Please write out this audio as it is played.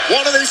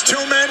One of these two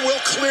men will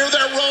clear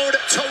their road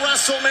to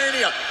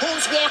WrestleMania.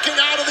 Who's walking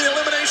out of the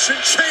Elimination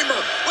Chamber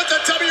with the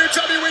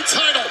WWE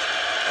title?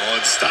 Oh,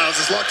 and Styles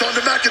is locked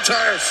onto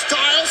McIntyre.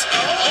 Styles?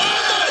 Oh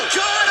my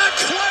God, a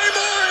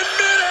Claymore in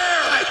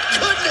midair! My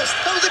goodness,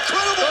 that was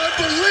incredible!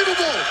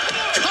 Unbelievable!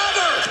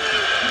 Cover!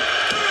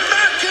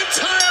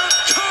 McIntyre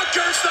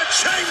conquers the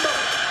chamber!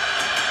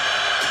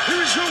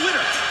 Here's your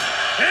winner,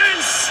 and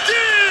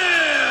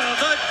still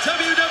the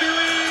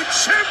WWE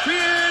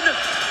Champion,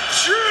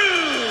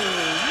 Drew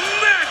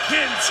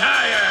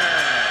McIntyre!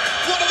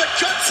 One of the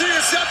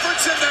gutsiest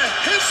efforts in the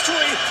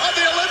history of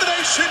the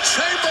Elimination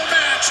Chamber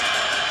match.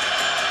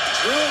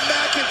 Drew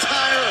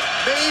McIntyre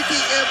made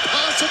the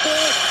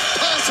impossible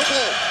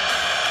possible.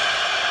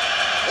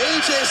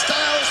 AJ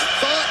Styles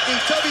thought the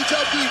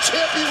WWE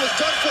Champion was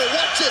done for.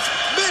 Watch this,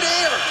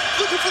 mid-air,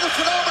 looking for the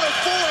phenomenal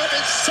form,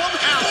 and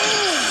somehow,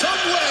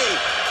 some way,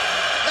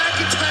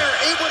 McIntyre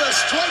able to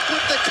strike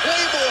with the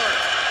Claymore,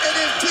 and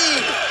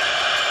indeed,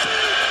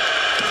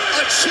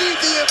 achieve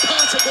the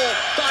impossible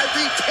by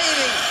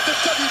retaining the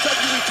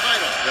WWE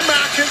title.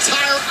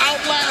 McIntyre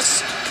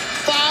outlasts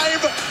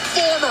 5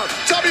 former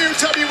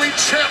WWE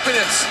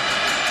champions.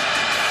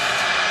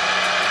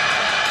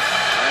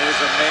 That is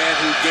a man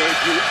who gave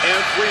you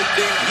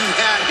everything he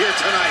had here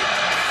tonight.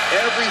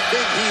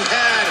 Everything he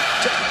had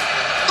to...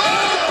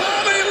 Oh,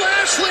 Bobby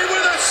Lashley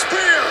with a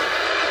spear.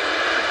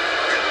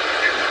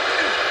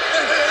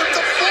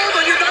 The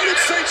former United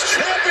States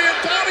champion,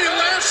 Bobby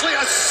Lashley,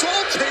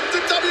 assaulting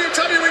the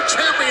WWE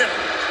champion.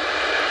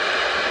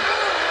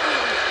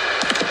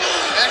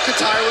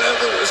 McIntyre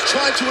was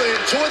trying to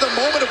enjoy the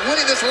moment of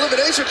winning this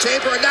Elimination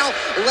Chamber, and now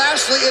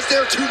Lashley is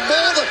there to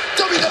maul the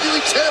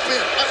WWE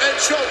Champion. And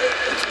Joe,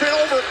 it's been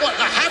over, what,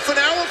 a half an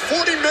hour,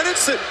 40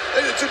 minutes that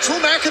Drew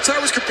McIntyre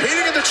was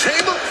competing in the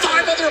chamber,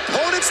 5 other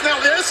opponents,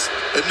 now this.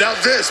 And now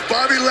this,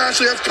 Bobby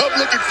Lashley has come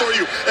looking for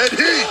you, and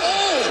he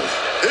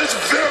is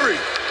very,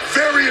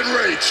 very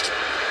enraged.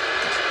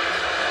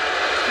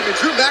 I mean,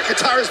 Drew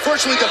McIntyre is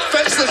virtually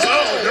defenseless.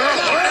 Oh, no.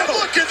 And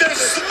look at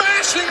this,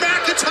 smashing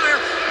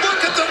McIntyre.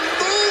 Look at the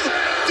move,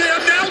 the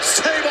announce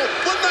table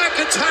with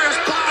McIntyre's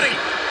body.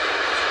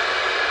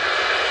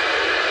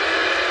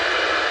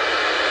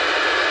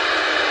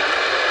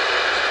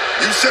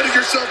 You said it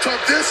yourself, Tom.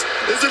 This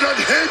is an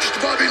unhinged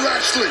Bobby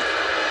Lashley.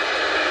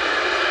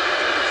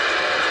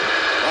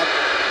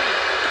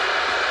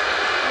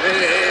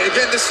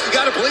 Again, you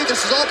got to believe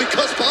this is all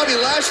because Bobby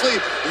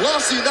Lashley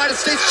lost the United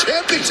States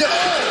Championship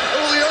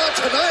earlier on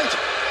tonight.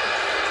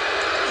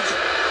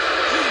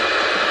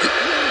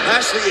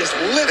 Lashley is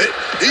livid.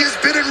 He has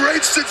been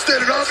enraged since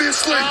then, and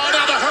obviously... Oh,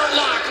 now the hurt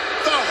lock.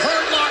 The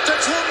hurt lock to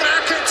Drew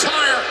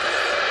McIntyre.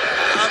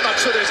 I'm not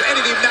sure there's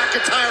anything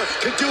McIntyre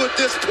can do at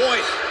this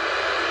point.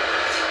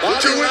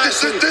 Would you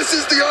witness that this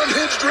is the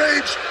unhinged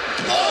rage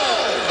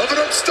of an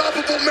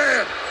unstoppable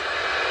man?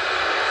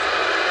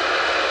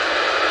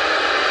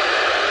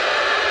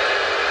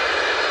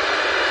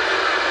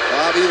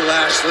 Bobby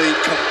Lashley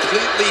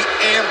completely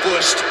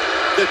ambushed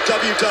the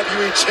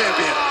WWE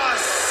Champion.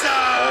 Awesome!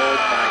 Oh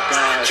my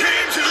God.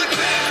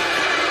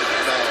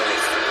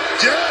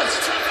 Yes!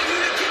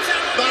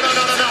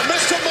 No.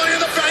 Mr. Money in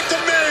the Bank, The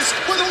Miz,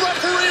 with a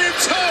referee in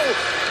tow.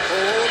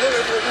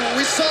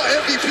 We saw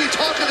MVP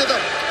talking to the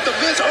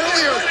Miz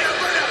earlier.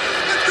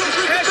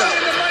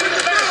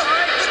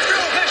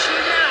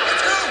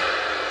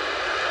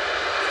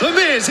 The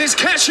Miz is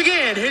cashing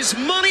in his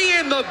Money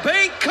in the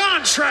Bank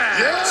contract.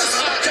 Yes!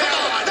 Come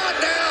on. Not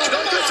now!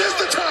 This is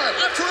the time!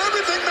 After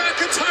everything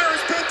McIntyre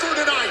has been through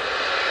tonight.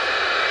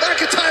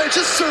 McIntyre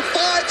just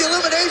survived the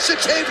Elimination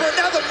Chamber, and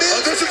now the Miz...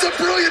 Oh, this is a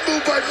brilliant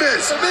move by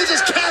Miz. The Miz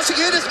is cashing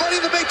in his Money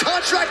in the Bank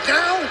contract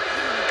now?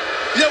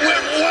 Yeah,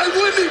 why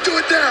wouldn't he do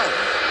it now?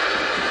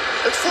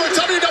 It's for a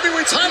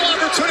WWE title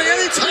opportunity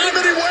anytime,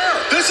 anywhere.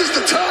 This is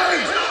the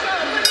time!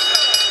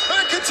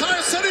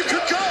 McIntyre said he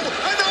could go,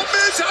 and now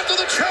Miz after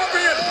the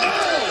champion.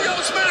 Oh,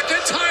 goes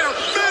McIntyre.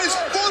 Miz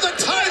for the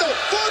title,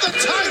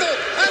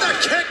 and a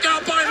kick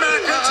out by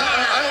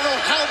McIntyre. I don't know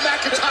how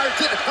McIntyre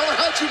did it. I don't know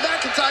how Drew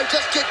McIntyre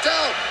just get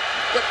down.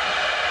 But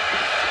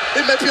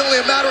it may be only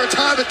a matter of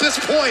time at this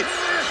point.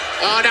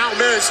 Oh, now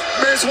Miz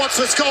wants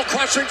the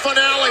skull-crushing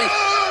finale.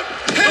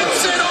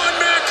 Hits it on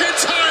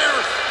McIntyre.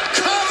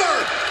 Cover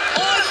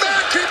on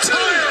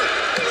McIntyre.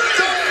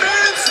 The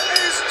Miz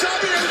is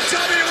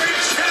WWE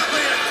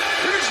champion.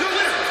 Here's your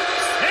winner,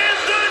 and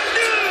the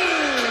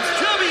new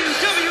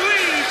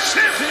WWE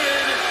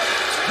Champion,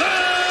 The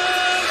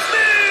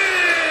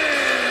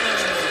Miz!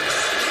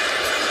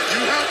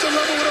 You have to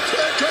love it when a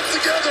plan comes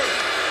together.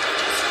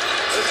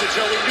 Listen,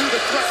 Joe, we knew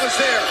the threat was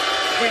there.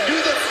 We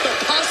knew that the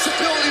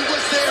possibility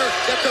was there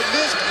that the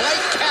Miz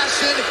might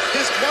cash in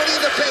his Money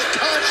in the Bank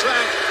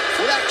contract.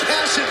 Well, that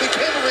cash-in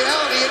became a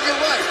reality, and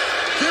you're right.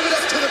 Give it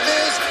up to the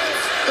Miz.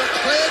 The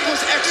plan was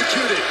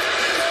executed.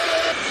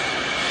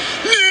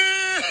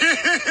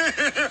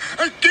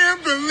 I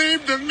can't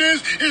believe the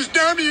Miz is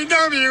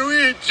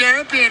WWE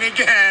champion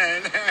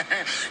again.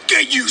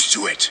 Get used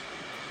to it.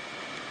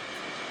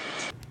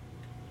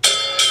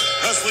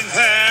 Wrestling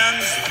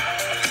fans,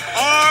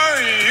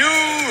 are you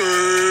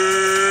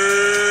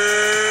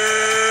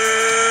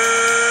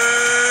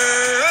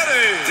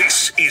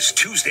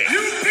Tuesday.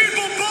 You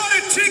people bought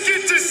a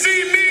ticket to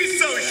see me,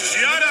 so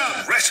shut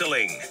up.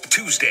 Wrestling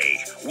Tuesday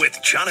with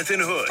Jonathan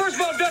Hood. First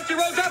of all, Dusty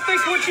Rhodes, I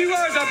think what you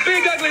are is a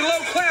big, ugly,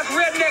 low-class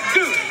redneck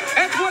dude.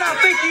 That's what I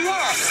think you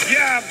are.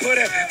 Yeah, I put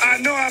it. I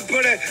know I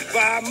put it.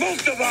 But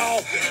most of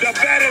all, the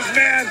baddest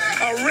man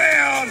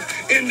around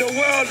in the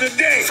world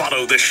today.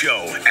 Follow the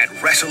show at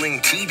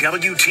Wrestling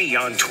TWT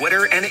on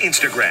Twitter and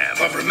Instagram.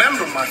 But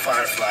remember, my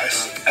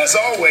fireflies, as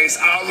always,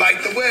 I'll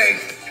light the way.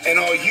 And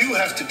all you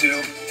have to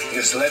do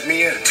is let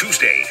me in.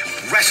 Tuesday,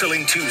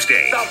 Wrestling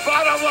Tuesday. The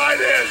bottom line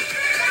is,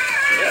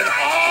 in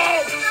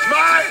all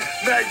my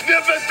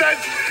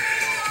magnificence,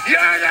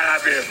 you're gonna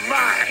be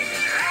mine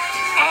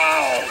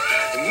all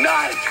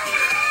night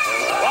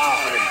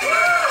long.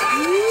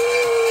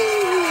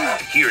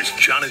 Here's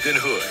Jonathan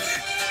Hood.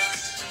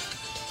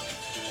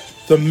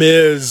 The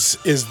Miz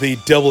is the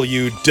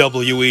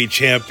WWE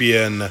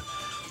champion.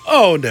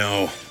 Oh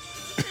no.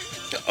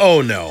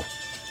 Oh no.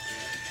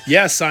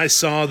 Yes, I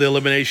saw the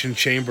Elimination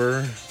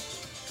Chamber.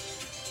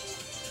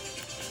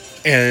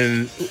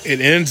 And it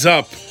ends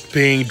up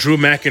being Drew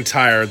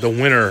McIntyre, the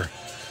winner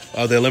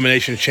of the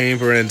Elimination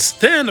Chamber. And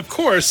then, of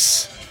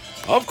course,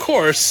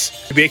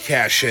 to be a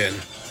cash-in.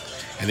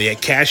 And the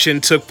cash-in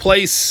took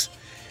place.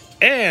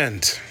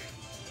 And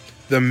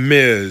The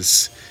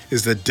Miz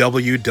is the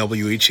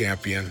WWE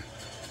champion.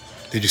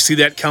 Did you see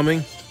that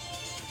coming?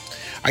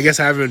 I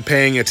guess I haven't been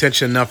paying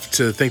attention enough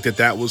to think that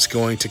that was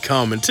going to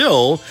come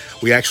until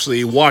we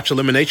actually watch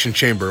Elimination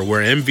Chamber,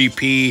 where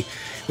MVP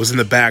was in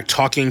the back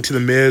talking to The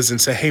Miz and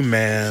say, hey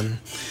man,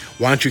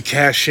 why don't you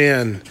cash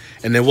in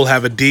and then we'll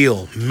have a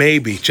deal.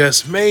 Maybe,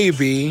 just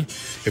maybe,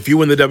 if you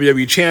win the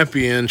WWE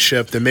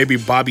Championship, then maybe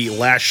Bobby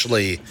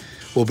Lashley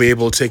will be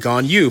able to take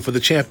on you for the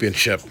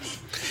championship.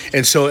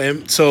 And so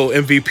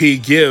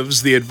MVP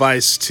gives the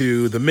advice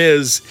to The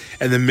Miz,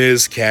 and The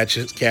Miz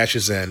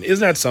cashes in.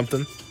 Isn't that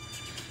something?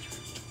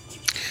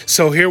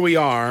 So here we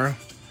are,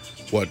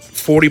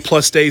 40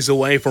 plus days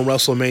away from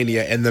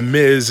WrestleMania, and The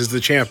Miz is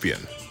the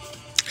champion.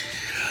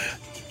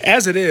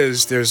 As it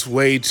is, there's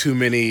way too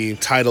many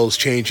titles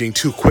changing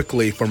too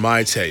quickly for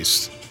my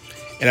taste.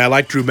 And I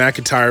like Drew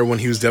McIntyre when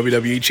he was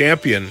WWE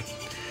champion,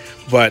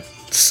 but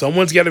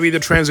someone's got to be the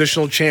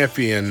transitional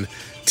champion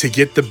to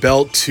get the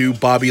belt to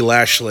Bobby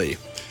Lashley.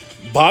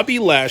 Bobby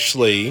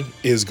Lashley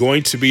is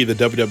going to be the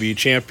WWE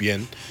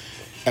champion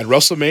at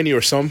WrestleMania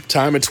or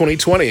sometime in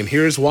 2020, and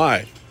here's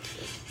why.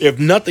 If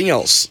nothing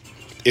else,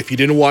 if you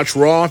didn't watch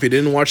Raw, if you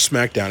didn't watch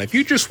SmackDown, if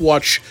you just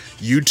watch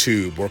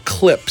YouTube or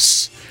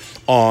clips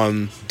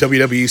on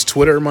WWE's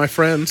Twitter, my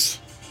friends,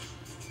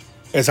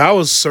 as I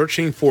was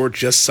searching for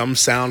just some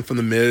sound from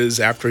The Miz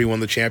after he won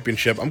the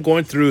championship, I'm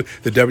going through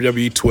the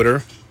WWE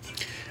Twitter,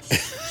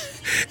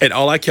 and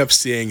all I kept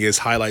seeing is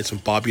highlights from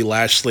Bobby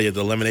Lashley at the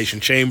Elimination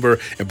Chamber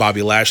and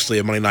Bobby Lashley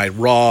at Monday Night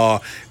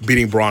Raw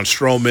beating Braun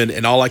Strowman.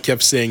 And all I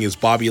kept seeing is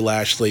Bobby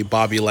Lashley,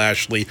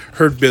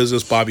 Hurt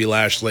Business, Bobby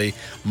Lashley.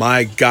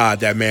 My God,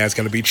 that man's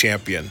going to be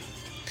champion.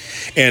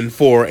 And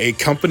for a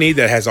company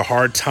that has a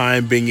hard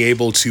time being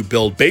able to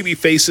build baby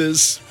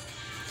faces,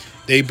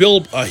 they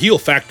build a heel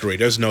factory,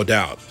 there's no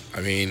doubt. I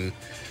mean,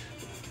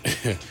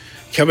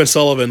 Kevin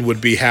Sullivan would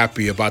be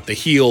happy about the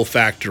heel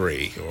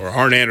factory, or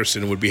Arn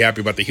Anderson would be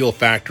happy about the heel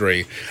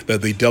factory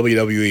that the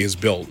WWE has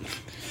built.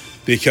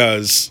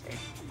 Because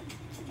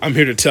I'm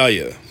here to tell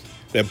you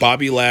that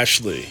Bobby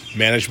Lashley,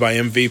 managed by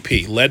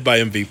MVP, led by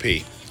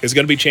MVP, is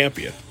going to be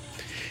champion.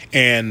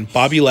 And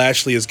Bobby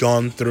Lashley has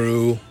gone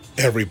through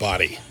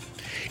everybody.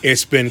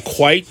 It's been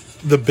quite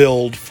the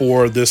build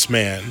for this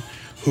man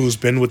who's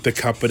been with the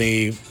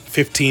company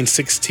 15,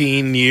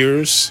 16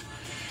 years.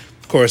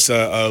 Of course,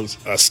 a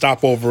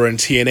stopover in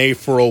TNA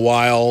for a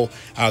while,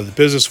 out of the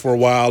business for a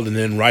while, and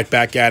then right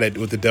back at it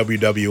with the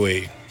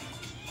WWE.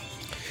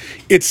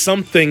 It's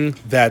something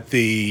that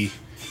the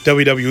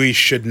WWE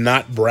should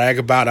not brag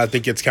about. I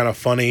think it's kind of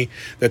funny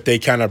that they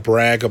kind of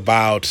brag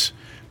about,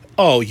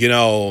 in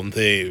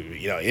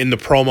the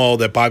promo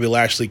that Bobby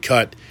Lashley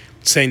cut,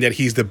 saying that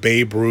he's the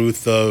Babe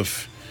Ruth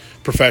of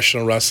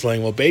professional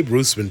wrestling. Well, Babe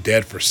Ruth's been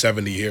dead for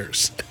 70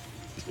 years.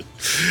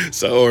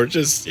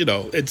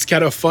 It's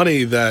kind of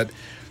funny that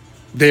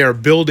they are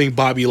building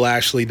Bobby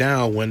Lashley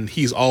now when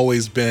he's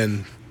always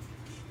been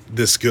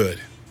this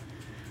good.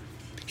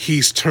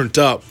 He's turned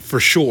up for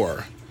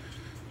sure,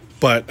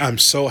 but I'm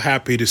so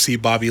happy to see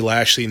Bobby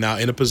Lashley now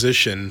in a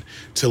position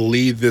to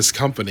lead this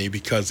company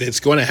because it's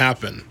going to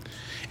happen.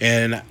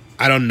 And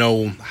I don't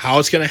know how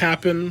it's going to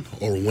happen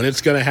or when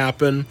it's going to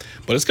happen,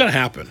 but it's going to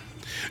happen.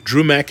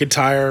 Drew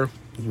McIntyre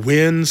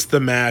wins the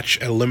match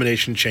at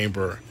Elimination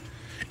Chamber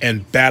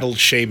and battled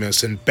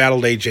Sheamus and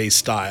battled AJ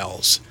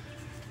Styles.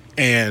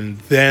 And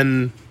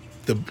then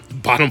the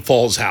bottom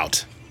falls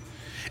out.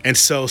 And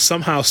so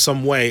somehow,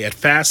 some way at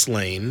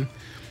Fastlane,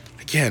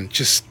 again,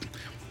 just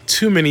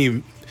too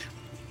many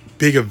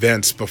big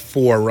events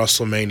before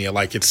WrestleMania.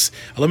 Like it's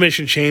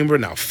Elimination Chamber,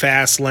 now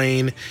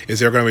Fastlane.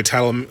 Is there going to be a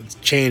title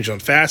change on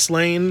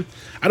Fastlane?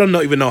 I don't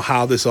even know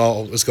how this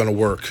all is going to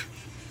work.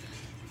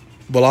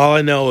 But all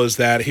I know is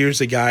that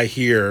here's a guy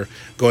here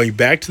going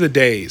back to the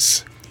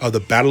days of the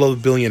Battle of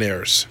the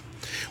Billionaires,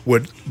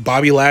 with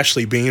Bobby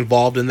Lashley being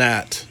involved in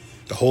that,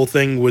 the whole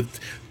thing with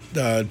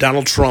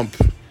Donald Trump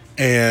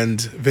and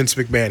Vince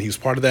McMahon, he was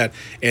part of that,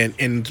 and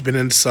been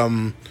in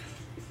some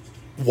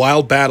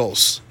wild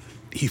battles.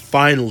 He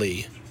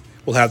finally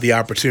will have the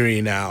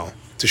opportunity now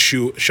to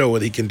show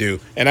what he can do.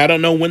 And I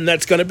don't know when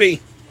that's going to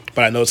be,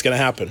 but I know it's going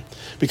to happen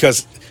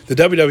because the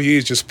WWE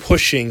is just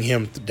pushing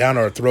him down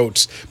our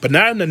throats, but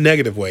not in a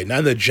negative way, not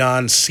in the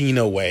John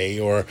Cena way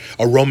or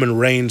a Roman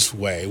Reigns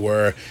way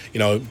where,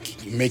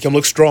 make him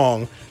look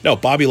strong. No,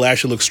 Bobby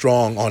Lashley looks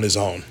strong on his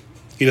own.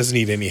 He doesn't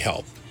need any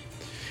help.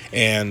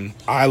 And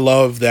I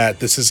love that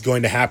this is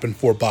going to happen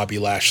for Bobby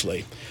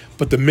Lashley.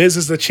 But The Miz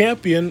is the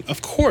champion.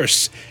 Of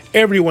course,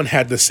 everyone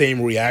had the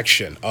same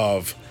reaction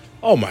of,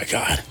 oh my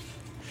God,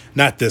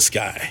 not this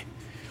guy.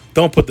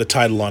 Don't put the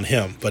title on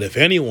him. But if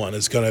anyone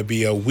is going to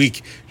be a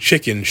weak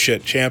chicken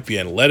shit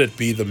champion, let it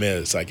be The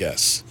Miz, I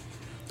guess.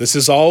 This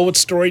is all what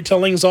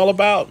storytelling is all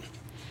about.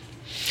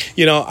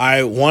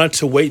 I wanted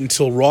to wait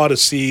until Raw to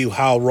see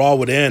how Raw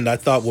would end. I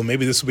thought, well,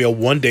 maybe this would be a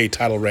one-day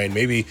title reign.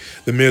 Maybe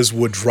The Miz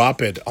would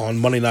drop it on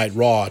Monday Night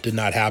Raw. It did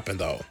not happen,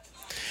 though.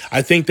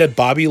 I think that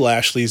Bobby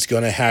Lashley is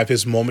going to have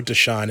his moment to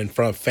shine in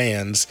front of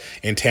fans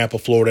in Tampa,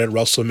 Florida at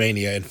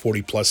WrestleMania in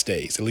 40-plus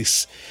days. At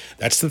least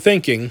that's the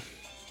thinking.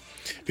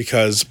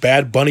 Because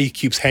Bad Bunny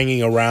keeps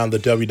hanging around the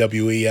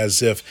WWE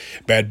as if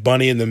Bad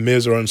Bunny and The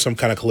Miz are on some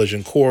kind of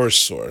collision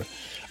course, or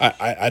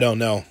I don't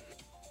know.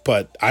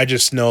 But I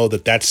just know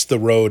that that's the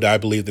road I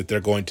believe that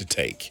they're going to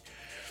take.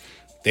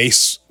 The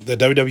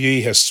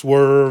WWE has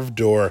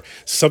swerved, or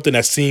something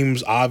that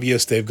seems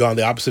obvious. They've gone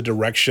the opposite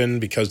direction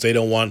because they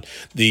don't want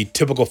the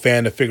typical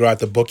fan to figure out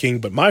the booking.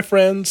 But my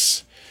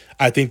friends,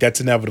 I think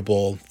that's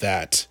inevitable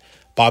that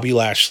Bobby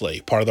Lashley,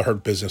 part of the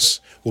Hurt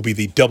Business, will be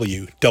the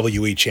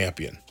WWE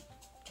champion.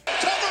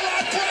 Cover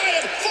on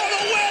Bryan for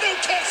the win, who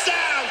kicks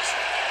out.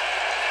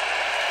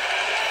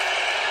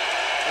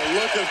 A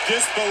look of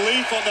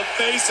disbelief on the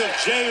face of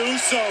Jey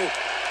Uso.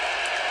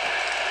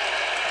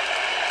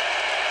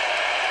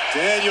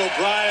 Daniel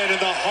Bryan in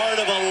the heart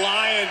of a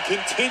lion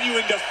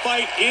continuing to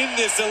fight in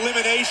this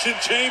Elimination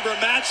Chamber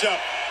matchup.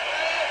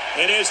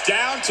 It is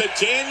down to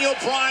Daniel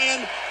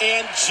Bryan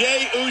and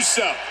Jey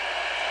Uso.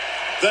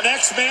 The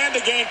next man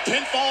to gain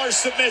pinfall or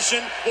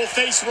submission will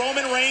face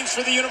Roman Reigns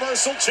for the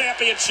Universal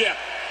Championship.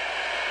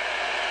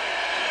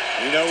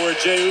 You know where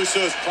Jey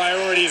Uso's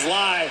priorities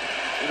lie.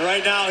 And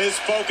right now his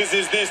focus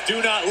is this: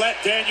 do not let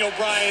Daniel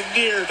Bryan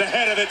near the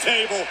head of the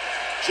table.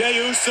 Jey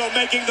Uso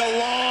making the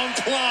long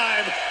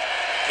climb.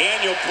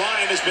 Daniel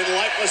Bryan has been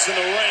lifeless in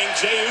the ring.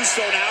 Jey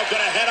Uso now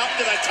going to head up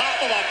to the top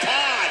of a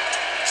pod.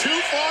 Two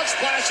frog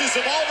splashes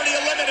have already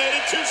eliminated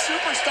two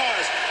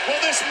superstars.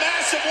 Will this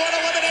massive one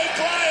eliminate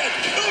Bryan?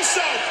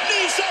 Uso,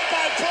 knees up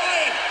by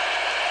Bryan.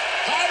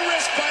 High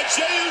risk by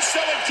Jey Uso,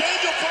 and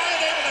Daniel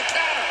Bryan able to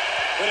counter.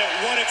 But at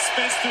what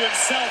expense to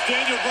himself?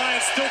 Daniel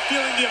Bryan still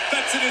feeling the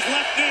effects in his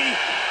left knee.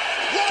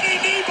 Running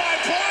knee by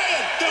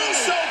Bryan.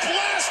 Uso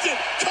blasted.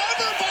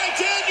 Cover by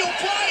Daniel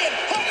Bryan.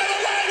 Hook of the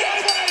leg,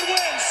 and Bryan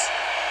wins.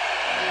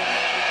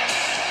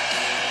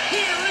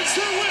 Here is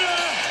the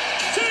winner,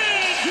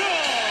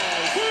 Daniel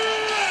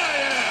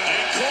Bryan.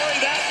 And Corey,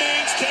 that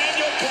means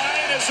Daniel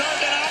Bryan has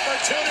earned an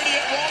opportunity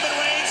at Roman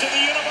Reigns in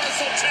the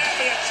Universal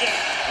Championship.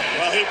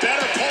 Well, he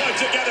better pull it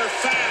together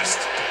fast,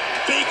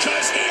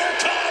 because here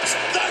comes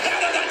the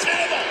head of the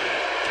table.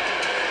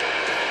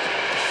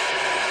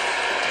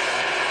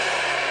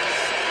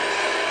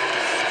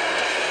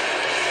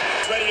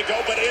 Ready to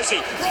go, but is he?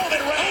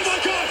 Roman Reigns. Oh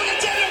my God! Look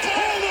at Daniel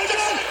Bryan. Oh my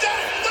God! Like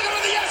that. Look at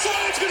the yes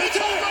line's going to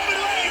tell Roman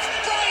Reigns.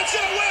 Bryan's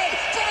going to win.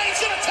 Bryan's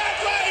going to attack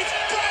Reigns.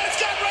 Bryan's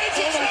got Reigns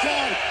in trouble.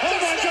 God! Oh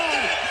my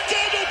God!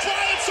 Daniel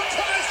Bryan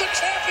surprised the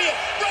champion.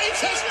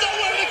 Reigns has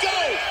nowhere to go.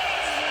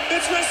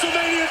 It's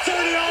WrestleMania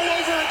 30 all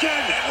over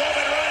again. And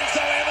Roman Reigns,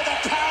 though, able to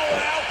power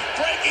out,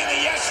 breaking the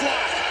yes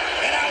lock.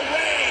 And now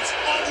Reigns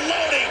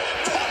unloading,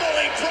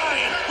 pummeling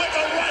Bryan with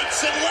the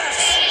rights and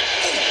lefts.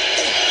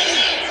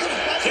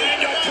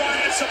 Daniel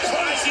Bryan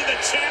surprising the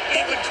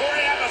champion, but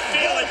Corey, I have a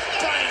feeling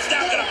Bryan's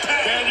now going to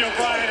pay. Daniel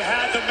Bryan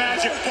had the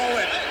magic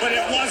bullet, but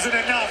it wasn't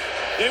enough.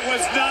 It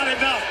was not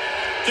enough.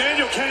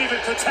 Daniel can't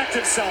even protect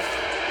himself.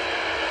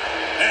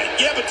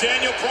 Yeah, but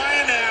Daniel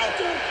Bryan now.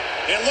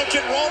 And look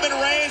at Roman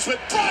Reigns with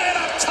Bryan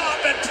up top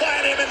and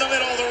plant him in the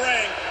middle of the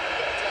ring.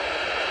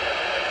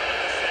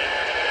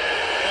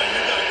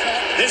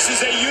 This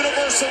is a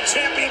Universal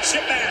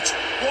Championship match.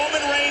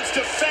 Roman Reigns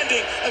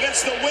defending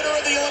against the winner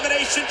of the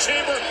Elimination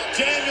Chamber,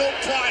 Daniel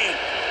Bryan.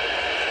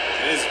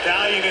 As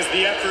valiant as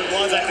the effort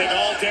was, I think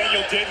all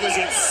Daniel did was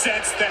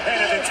incense the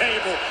head of the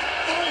table.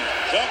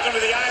 Welcome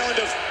to the island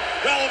of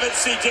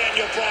relevancy,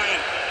 Daniel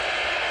Bryan.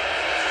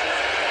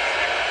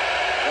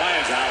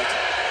 Bryan's out.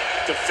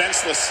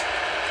 Defenseless.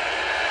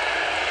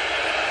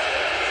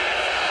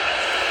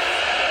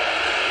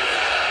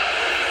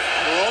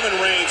 Roman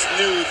Reigns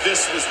knew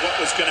this was what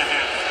was going to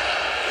happen.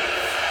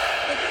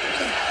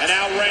 And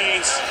now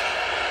Reigns.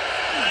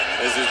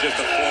 This is just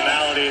a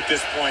formality at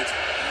this point.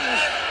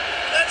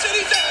 That's it,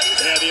 he's out.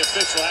 Yeah, the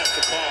official has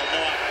to call.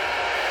 No,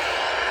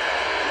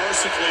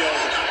 mercifully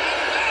over.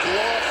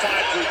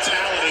 glorified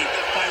brutality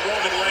by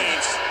Roman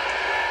Reigns.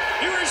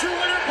 Here is your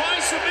winner by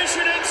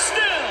submission and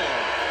still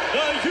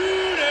the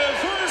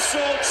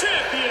Universal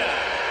Champion,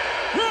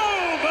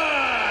 Roman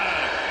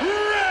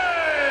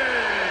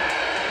Reigns.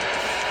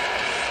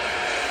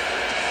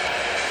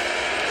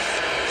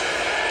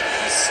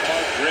 A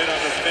smug grin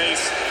on the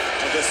face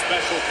of the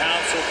special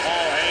counsel,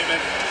 Paul Heyman.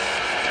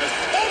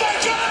 Oh my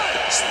God!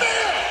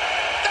 Spear!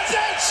 That's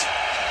Edge!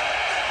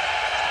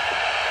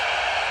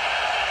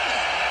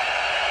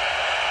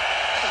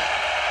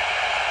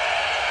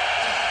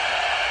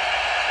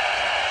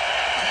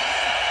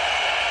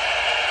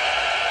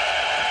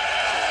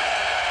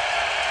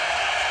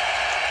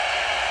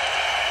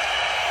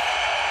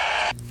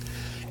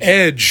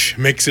 Edge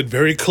makes it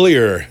very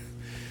clear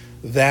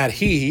that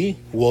he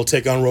will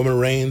take on Roman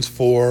Reigns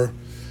for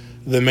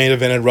the main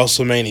event at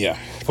WrestleMania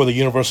for the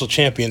Universal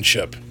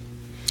Championship.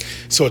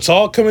 So it's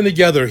all coming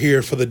together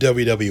here for the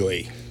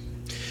WWE.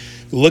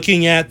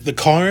 Looking at the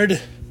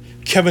card,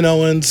 Kevin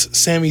Owens,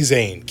 Sami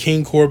Zayn,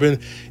 King Corbin,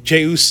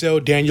 Jey Uso,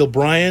 Daniel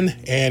Bryan,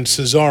 and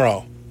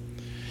Cesaro.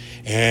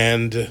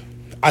 And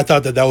I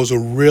thought that was a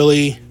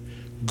really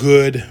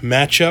good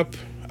matchup.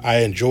 I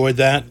enjoyed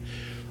that.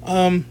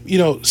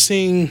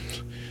 Seeing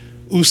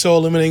Uso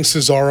eliminating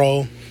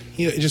Cesaro,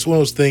 it's just one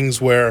of those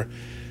things where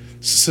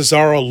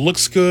Cesaro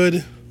looks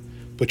good,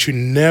 but you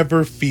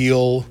never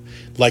feel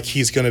like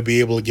he's going to be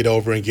able to get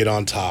over and get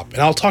on top.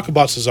 And I'll talk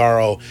about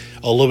Cesaro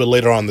a little bit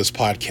later on this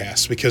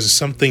podcast because it's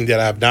something that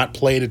I've not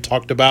played and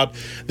talked about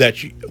that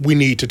we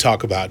need to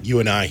talk about, you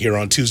and I, here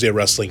on Tuesday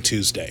Wrestling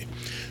Tuesday.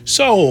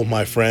 So,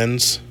 my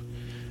friends,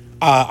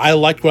 I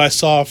liked what I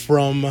saw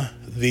from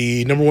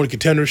the number one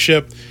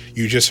contendership.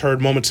 You just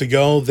heard moments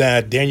ago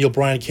that Daniel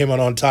Bryan came out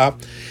on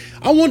top.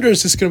 I wonder,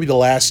 is this going to be the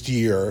last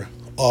year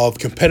of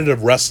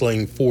competitive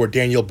wrestling for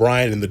Daniel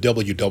Bryan in the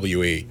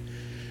WWE?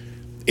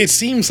 It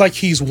seems like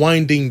he's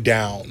winding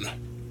down.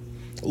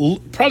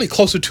 Probably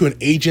closer to an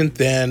agent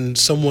than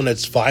someone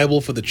that's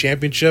viable for the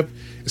championship,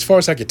 as far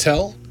as I could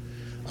tell.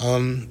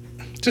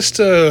 Just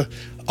a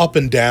up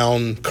and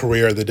down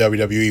career in the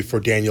WWE for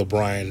Daniel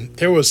Bryan.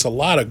 There was a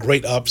lot of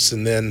great ups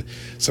and then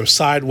some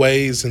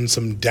sideways and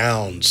some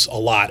downs a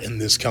lot in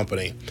this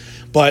company.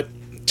 But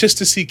just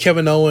to see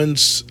Kevin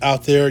Owens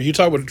out there, you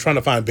talk about trying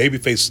to find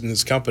babyface in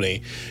this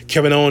company.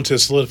 Kevin Owens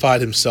has solidified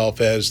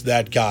himself as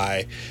that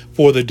guy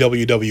for the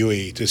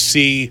WWE. To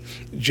see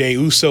Jey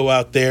Uso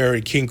out there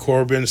and King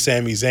Corbin,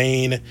 Sami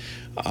Zayn,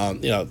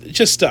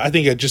 I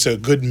think just a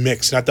good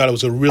mix. And I thought it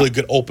was a really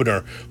good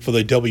opener for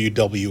the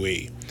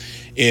WWE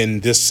in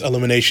this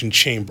Elimination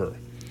Chamber.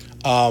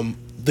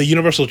 The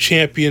Universal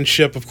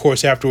Championship, of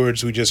course,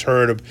 afterwards, we just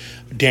heard of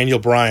Daniel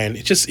Bryan.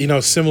 It's just,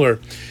 similar.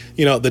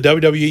 The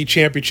WWE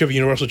Championship,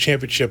 Universal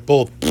Championship,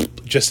 both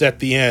just at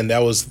the end.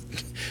 That was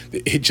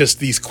just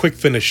these quick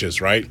finishes,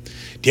 right?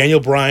 Daniel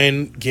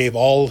Bryan gave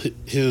all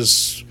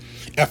his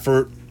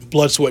effort,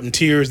 blood, sweat, and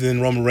tears, and then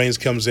Roman Reigns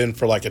comes in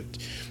for like a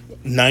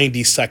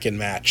 90-second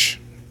match,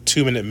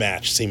 2-minute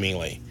match,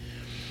 seemingly.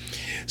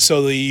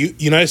 So the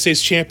United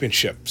States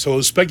Championship. So it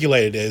was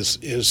speculated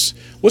is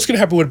what's going to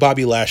happen with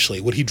Bobby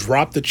Lashley? Would he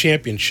drop the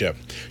championship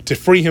to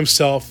free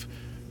himself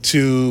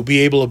to be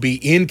able to be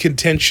in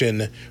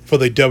contention for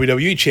the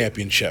WWE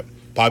Championship?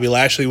 Bobby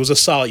Lashley was a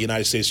solid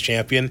United States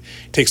champion.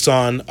 Takes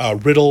on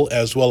Riddle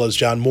as well as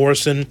John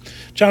Morrison.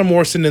 John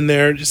Morrison in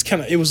there,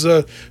 it was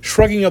a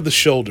shrugging of the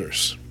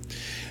shoulders.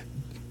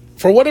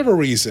 For whatever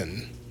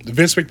reason,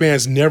 Vince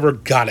McMahon's never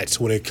got it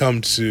when it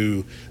comes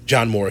to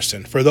John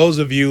Morrison. For those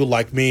of you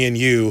like me and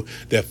you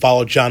that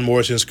followed John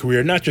Morrison's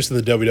career, not just in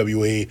the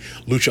WWE,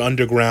 Lucha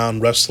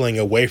Underground, wrestling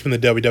away from the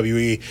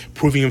WWE,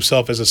 proving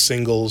himself as a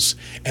singles,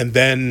 and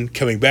then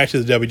coming back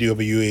to the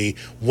WWE,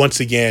 once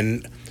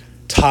again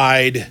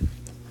tied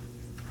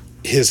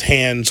his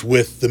hands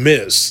with The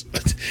Miz.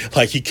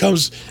 Like, he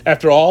comes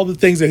after all the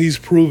things that he's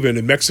proven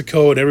in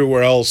Mexico and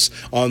everywhere else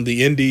on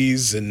the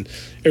Indies and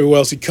everywhere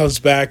else, he comes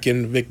back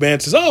and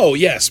McMahon says, "Oh,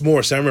 yes,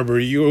 Morrison, I remember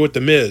you were with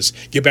The Miz.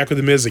 Get back with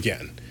The Miz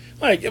again."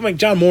 Like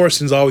John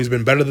Morrison's always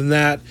been better than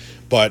that,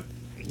 but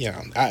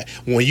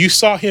when you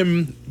saw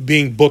him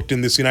being booked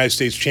in this United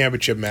States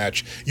Championship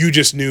match, you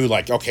just knew,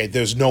 okay,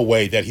 there's no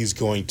way that he's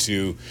going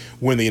to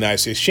win the United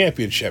States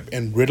Championship.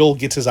 And Riddle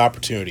gets his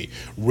opportunity.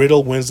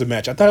 Riddle wins the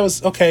match. I thought it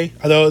was okay.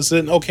 I thought it was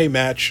an okay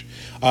match.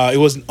 It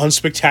wasn't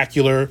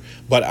unspectacular,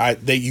 but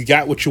you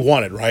got what you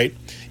wanted, right?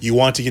 You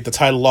want to get the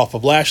title off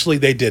of Lashley.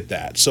 They did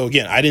that. So,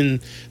 again, I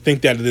didn't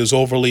think that it was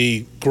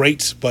overly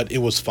great, but it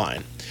was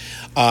fine.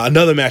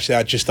 Another match that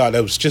I just thought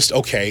that was just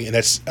okay, and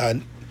that's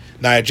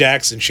Nia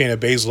Jax and Shayna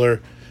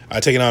Baszler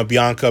taking on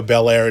Bianca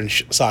Belair and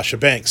Sasha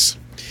Banks.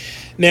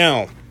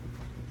 Now,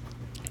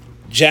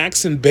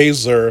 Jax and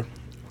Baszler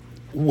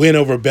win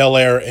over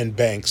Belair and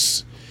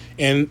Banks,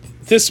 and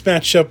this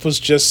matchup was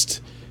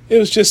just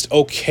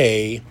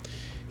okay.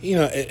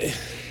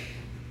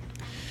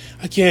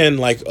 Again,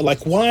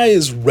 why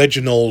is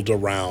Reginald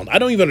around? I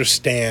don't even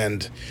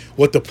understand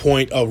what the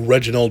point of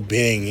Reginald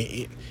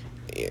being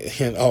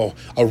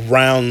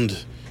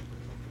around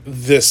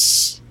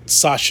this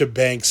Sasha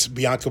Banks,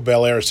 Bianca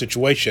Belair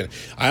situation.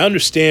 I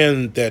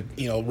understand that,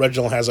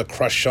 Reginald has a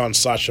crush on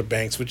Sasha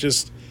Banks, which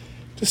is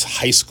just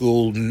high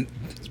school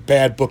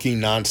bad booking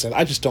nonsense.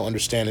 I just don't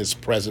understand his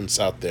presence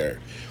out there.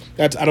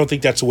 I don't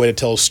think that's a way to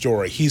tell a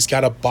story. He's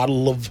got a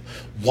bottle of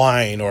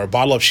wine or a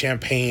bottle of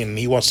champagne and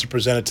he wants to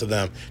present it to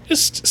them.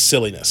 Just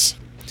silliness.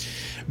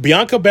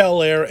 Bianca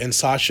Belair and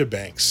Sasha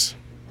Banks.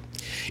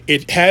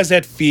 It has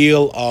that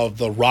feel of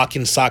the Rock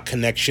and Sock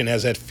connection,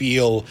 has that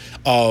feel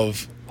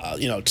of,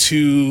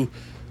 two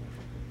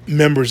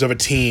members of a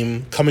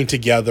team coming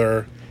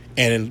together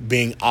and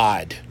being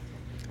odd.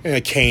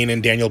 Kane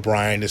and Daniel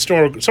Bryan. The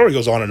story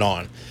goes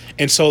on.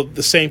 And so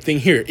the same thing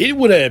here. It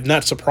would have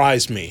not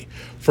surprised me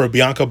for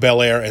Bianca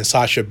Belair and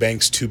Sasha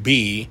Banks to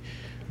be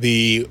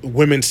the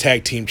women's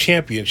tag team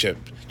champions.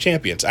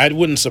 It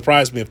wouldn't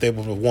surprise me if they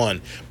would have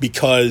won,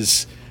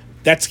 because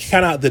that's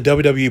kind of the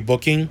WWE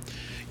booking.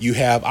 You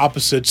have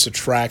opposites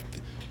attract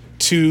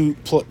two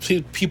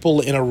people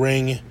in a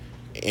ring,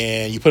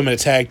 and you put them in a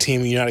tag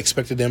team, and you're not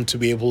expecting them to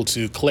be able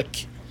to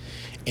click.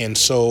 And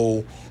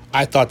so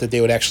I thought that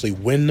they would actually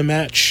win the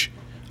match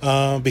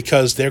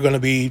because they're going to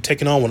be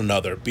taking on one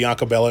another.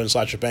 Bianca Belair and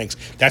Sasha Banks.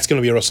 That's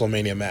going to be a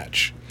WrestleMania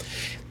match.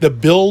 The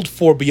build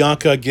for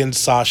Bianca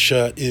against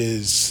Sasha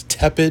is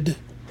tepid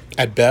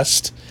at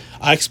best.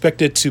 I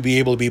expect it to be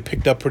able to be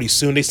picked up pretty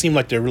soon. They seem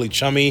like they're really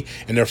chummy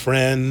and they're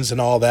friends and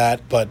all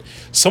that, but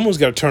someone's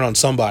got to turn on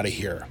somebody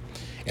here.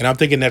 And I'm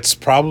thinking that's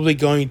probably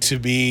going to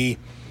be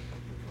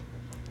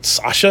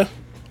Sasha,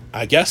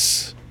 I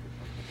guess.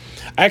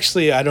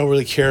 Actually, I don't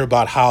really care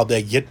about how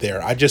they get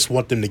there. I just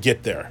want them to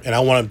get there, and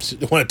I want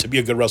it to be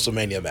a good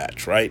WrestleMania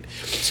match, right?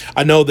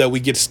 I know that we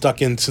get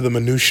stuck into the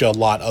minutia a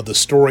lot of the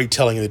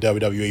storytelling in the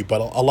WWE, but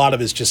a lot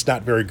of it's just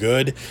not very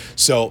good.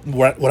 So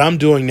what I'm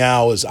doing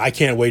now is I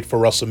can't wait for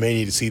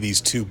WrestleMania to see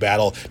these two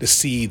battle, to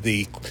see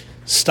the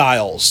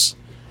styles,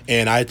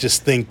 and I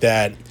just think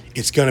that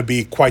it's going to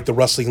be quite the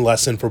wrestling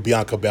lesson for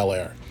Bianca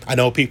Belair. I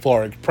know people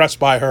are impressed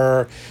by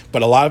her,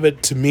 but a lot of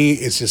it to me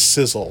is just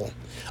sizzle.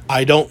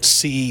 I don't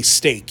see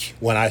steak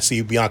when I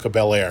see Bianca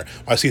Belair.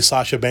 When I see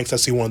Sasha Banks, I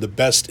see one of the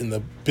best in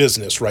the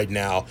business right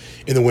now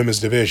in the women's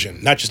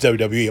division. Not just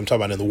WWE, I'm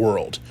talking about in the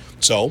world.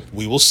 So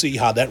we will see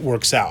how that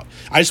works out.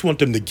 I just want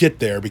them to get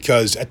there,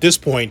 because at this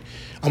point,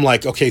 I'm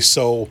like, okay,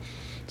 so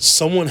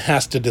someone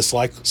has to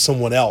dislike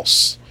someone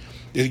else.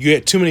 You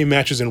get too many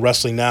matches in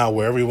wrestling now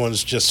where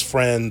everyone's just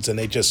friends and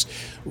they just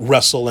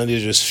wrestle and they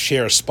just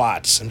share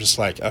spots. I'm just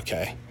like,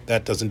 okay,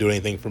 that doesn't do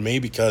anything for me,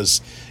 because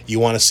you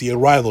want to see a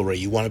rivalry.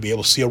 You want to be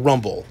able to see a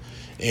rumble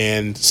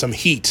and some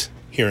heat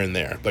here and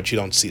there, but you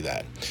don't see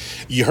that.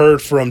 You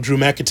heard from Drew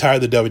McIntyre,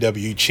 the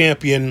WWE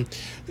champion,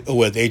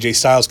 with AJ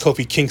Styles,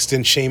 Kofi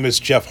Kingston, Sheamus,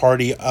 Jeff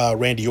Hardy,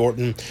 Randy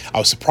Orton. I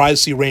was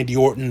surprised to see Randy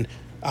Orton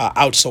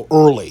out so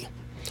early.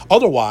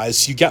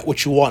 Otherwise, you got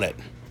what you wanted.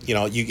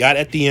 You got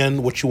at the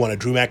end what you wanted.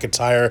 Drew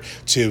McIntyre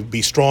to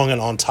be strong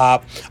and on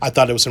top. I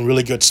thought there was some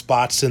really good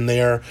spots in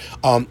there.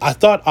 I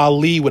thought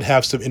Ali would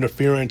have some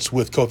interference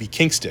with Kofi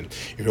Kingston.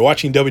 If you're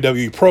watching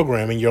WWE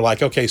programming, you're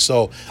like, okay,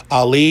 so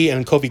Ali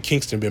and Kofi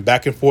Kingston have been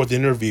back and forth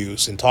in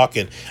interviews and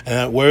talking.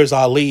 And where's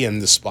Ali in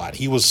this spot?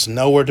 He was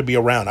nowhere to be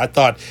around. I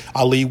thought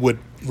Ali would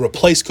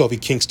replace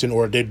Kofi Kingston,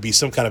 or there'd be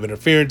some kind of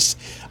interference.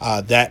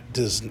 That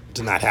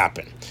did not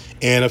happen.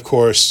 And, of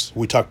course,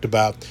 we talked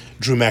about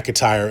Drew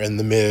McIntyre and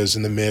The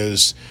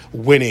Miz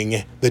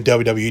winning the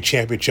WWE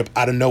Championship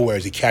out of nowhere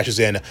as he cashes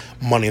in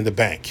Money in the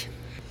Bank.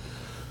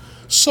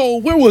 So,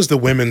 where was the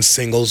women's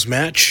singles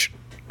match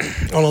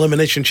on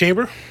Elimination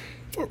Chamber?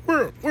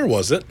 Where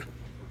was it?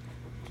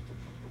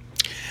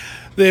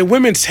 The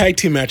women's tag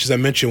team match, as I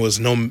mentioned, was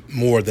no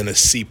more than a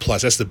C+.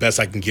 That's the best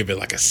I can give it,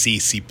 like a C+,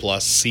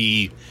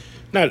 C,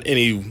 not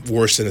any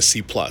worse than a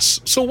C+.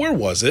 So, where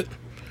was it?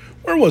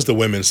 Where was the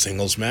women's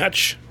singles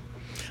match?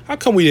 How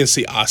come we didn't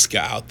see Asuka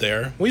out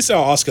there? We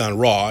saw Asuka on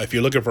Raw. If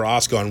you're looking for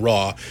Asuka on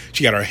Raw,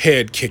 she got her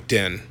head kicked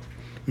in.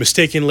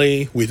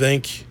 Mistakenly, we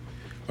think.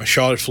 By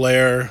Charlotte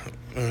Flair.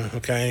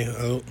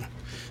 Okay.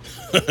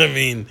 I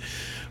mean,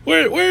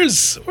 where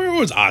was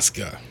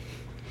Asuka?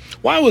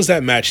 Why was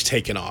that match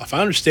taken off?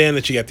 I understand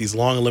that you got these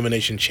long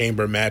Elimination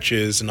Chamber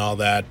matches and all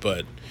that,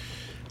 but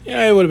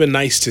yeah, it would have been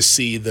nice to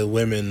see the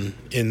women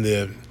in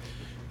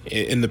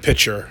the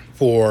picture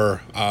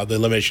for the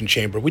Elimination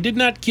Chamber. We did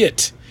not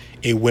get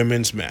a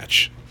women's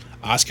match.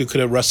 Asuka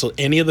could have wrestled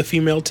any of the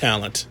female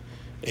talent,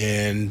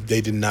 and they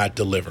did not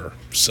deliver.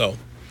 So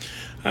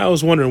I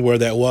was wondering where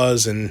that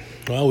was, and,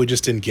 well, we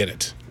just didn't get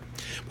it.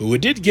 But we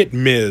did get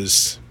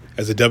Miz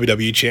as a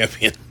WWE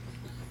champion.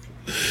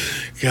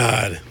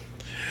 God,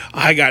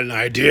 I got an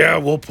idea.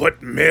 We'll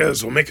put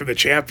Miz. We'll make him the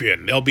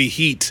champion. There'll be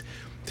heat.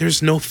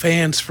 There's no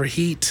fans for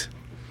heat.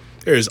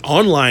 There's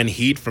online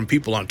heat from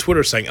people on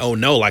Twitter saying, oh,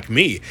 no, like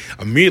me.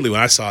 Immediately when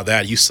I saw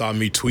that, you saw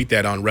me tweet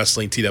that on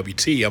Wrestling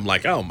TWT. I'm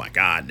like, oh, my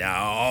God,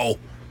 no.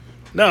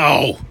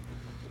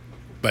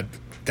 But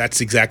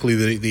that's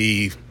exactly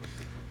the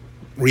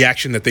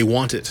reaction that they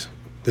wanted,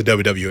 the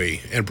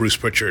WWE and Bruce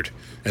Pritchard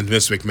and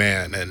Vince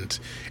McMahon and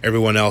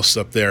everyone else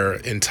up there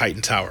in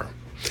Titan Tower.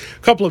 A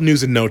couple of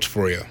news and notes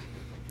for you.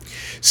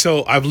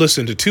 So I've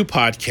listened to 2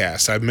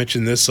 podcasts. I've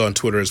mentioned this on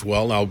Twitter as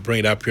well, and I'll bring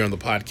it up here on the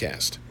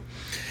podcast.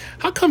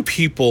 How come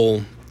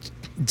people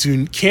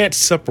can't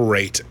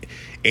separate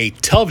a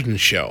television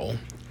show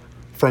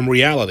from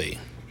reality?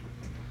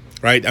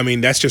 Right? I mean,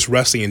 that's just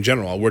wrestling in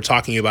general. We're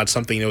talking about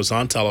something that was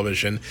on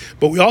television,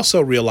 but we also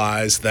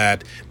realize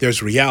that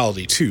there's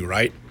reality too,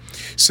 right?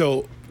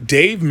 So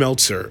Dave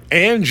Meltzer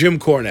and Jim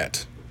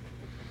Cornette,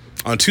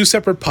 on 2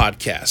 separate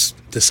podcasts,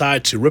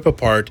 decide to rip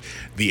apart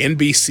the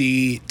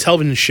NBC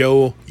television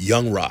show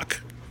Young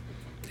Rock.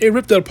 They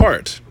ripped it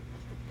apart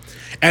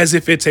as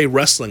if it's a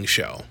wrestling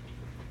show.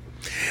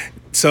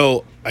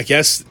 So I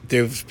guess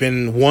there's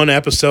been 1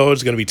 episode.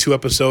 It's going to be 2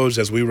 episodes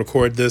as we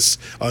record this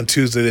on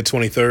Tuesday the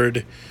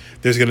 23rd.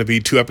 There's going to be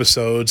 2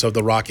 episodes of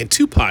The Rock and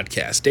 2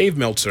 podcasts. Dave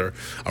Meltzer,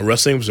 a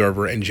Wrestling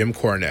Observer, and Jim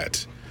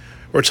Cornette.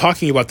 We're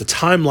talking about the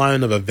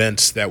timeline of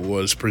events that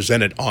was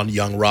presented on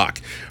Young Rock.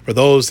 For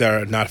those that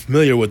are not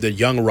familiar with it,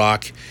 Young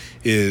Rock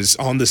is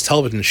on this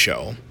television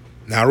show,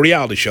 not a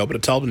reality show, but a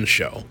television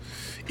show,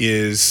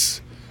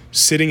 is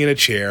sitting in a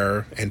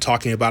chair and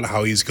talking about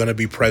how he's going to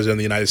be president of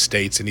the United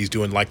States, and he's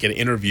doing like an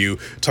interview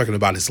talking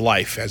about his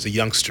life as a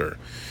youngster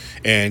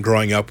and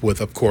growing up with,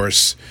 of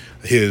course,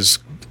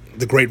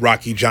 the great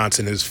Rocky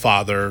Johnson, his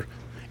father,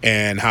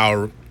 and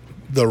how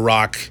The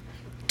Rock,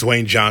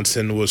 Dwayne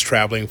Johnson, was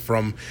traveling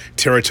from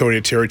territory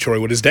to territory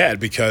with his dad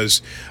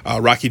because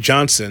Rocky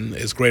Johnson,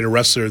 as great a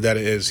wrestler that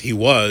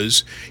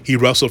he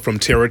wrestled from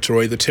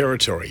territory to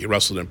territory. He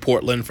wrestled in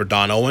Portland for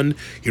Don Owen.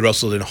 He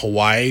wrestled in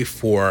Hawaii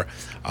for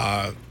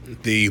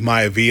the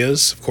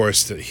Maiavias. Of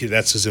course,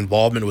 that's his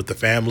involvement with the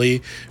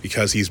family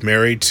because he's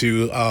married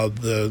to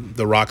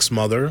the Rock's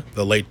mother,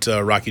 the late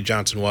Rocky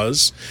Johnson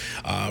was.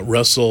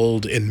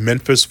 Wrestled in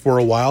Memphis for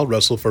a while,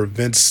 wrestled for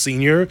Vince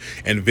Sr.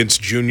 and Vince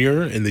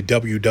Jr. in the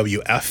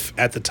WWF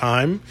at the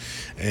time.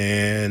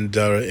 And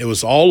it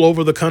was all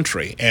over the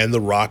country, and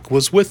The Rock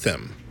was with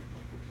him.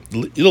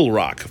 Little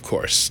Rock, of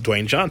course,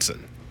 Dwayne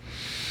Johnson.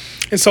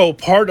 And so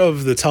part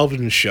of the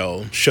television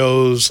show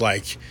shows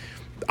like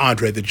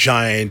Andre the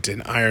Giant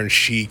and Iron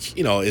Sheik,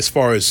 as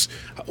far as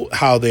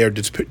how they are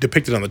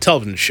depicted on the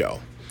television show.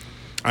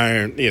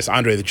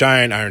 Andre the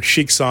Giant, Iron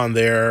Sheik's on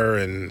there,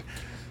 and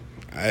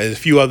a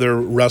few other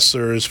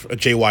wrestlers.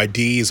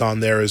 JYD is on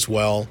there as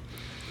well.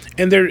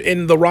 And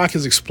The Rock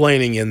is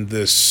explaining in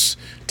this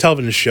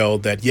television show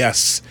that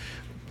yes,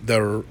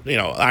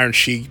 Iron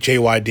Sheik,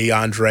 JYD,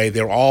 Andre,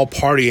 they're all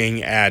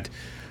partying at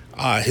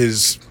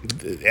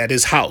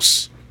his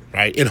house,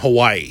 right, in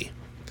Hawaii.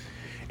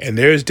 And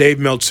there's Dave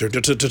Meltzer. No,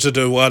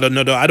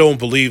 I don't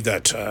believe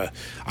that.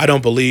 I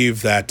don't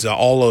believe that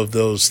all of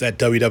that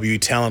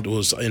WWE talent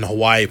was in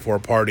Hawaii for a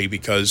party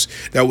because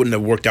that wouldn't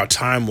have worked out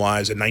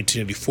time-wise in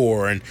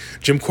 1984. And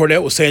Jim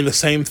Cornette was saying the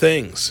same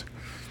things.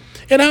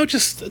 And I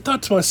just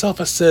thought to myself,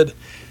 I said,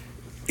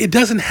 it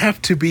doesn't have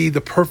to be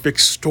the perfect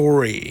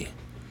story,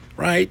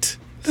 right?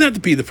 It doesn't have to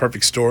be the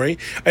perfect story.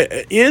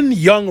 In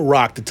Young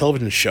Rock, the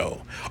television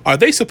show, are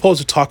they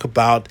supposed to talk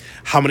about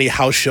how many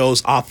house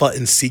shows Alpha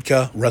and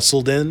Sika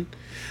wrestled in?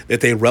 That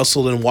they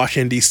wrestled in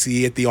Washington,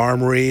 D.C. at the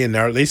Armory? And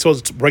are they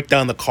supposed to break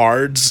down the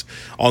cards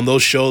on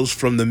those shows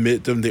from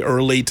the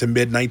early to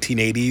mid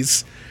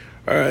 1980s?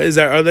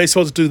 Are they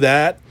supposed to do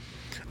that?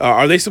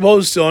 Are they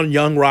supposed to, on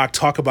Young Rock,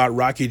 talk about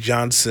Rocky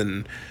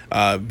Johnson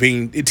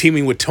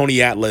teaming with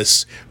Tony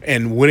Atlas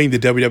and winning the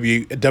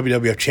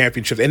WWF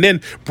Championship, and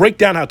then break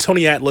down how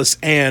Tony Atlas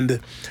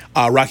and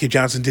Rocky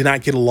Johnson did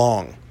not get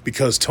along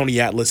because Tony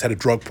Atlas had a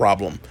drug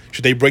problem?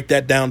 Should they break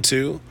that down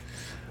too?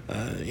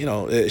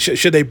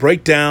 Should they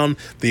break down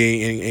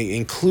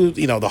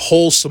the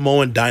whole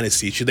Samoan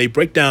dynasty? Should they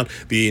break down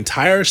the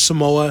entire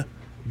Samoa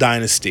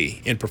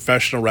dynasty in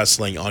professional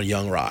wrestling on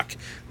Young Rock?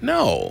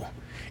 No.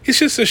 It's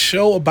just a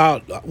show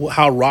about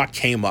how Rock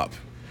came up.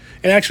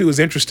 It actually was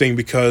interesting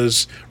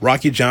because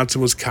Rocky Johnson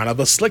was kind of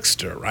a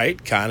slickster,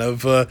 right? Kind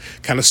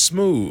of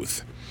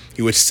smooth.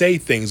 He would say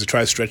things to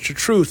try to stretch the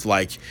truth,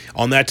 like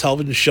on that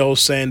television show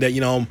saying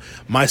that,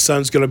 my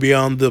son's going to be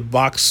on the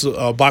box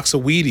of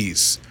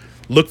Wheaties.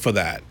 Look for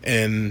that.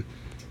 And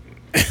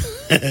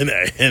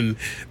and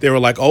they were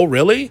like, oh,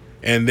 really?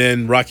 And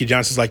then Rocky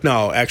Johnson's like,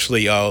 no,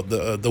 actually,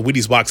 the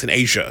Wheaties box in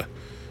Asia.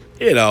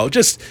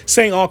 Just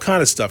saying all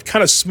kind of stuff,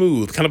 kind of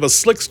smooth, kind of a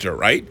slickster,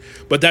 right?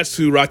 But that's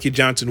who Rocky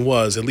Johnson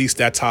was. At least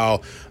that's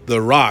how The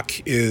Rock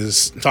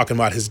is talking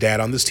about his dad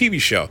on this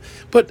TV show.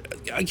 But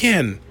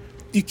again,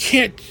 you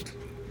can't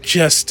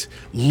just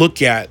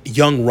look at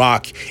Young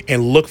Rock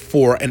and look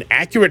for an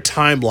accurate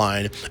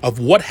timeline of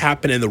what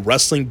happened in the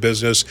wrestling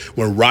business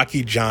when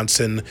Rocky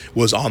Johnson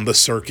was on the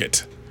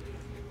circuit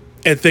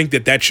and think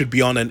that should be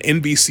on an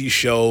NBC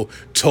show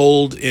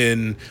told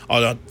on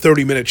a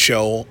 30-minute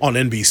show on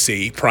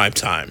NBC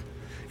primetime.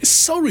 It's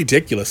so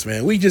ridiculous,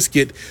 man. We just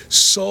get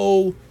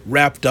so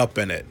wrapped up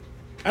in it.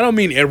 I don't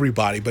mean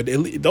everybody, but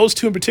those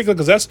 2 in particular,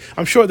 because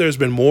I'm sure there's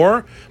been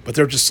more, but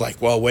they're just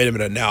like, well, wait a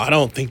minute now. I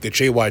don't think that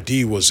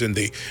JYD was in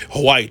the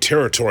Hawaii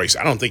territories.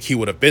 I don't think he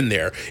would have been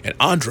there. And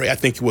Andre, I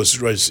think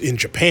was in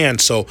Japan,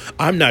 so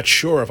I'm not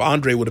sure if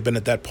Andre would have been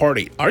at that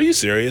party. Are you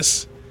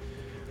serious?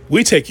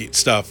 We take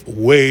stuff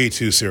way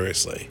too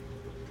seriously.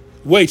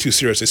 Way too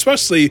seriously,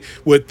 especially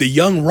with the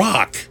Young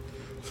Rock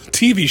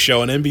TV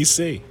show on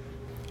NBC.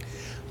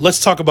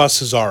 Let's talk about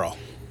Cesaro.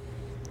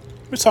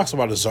 Let's talk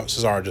about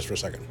Cesaro just for a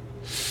second.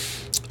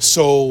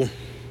 So,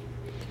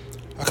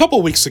 a couple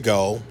of weeks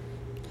ago,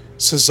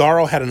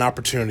 Cesaro had an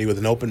opportunity with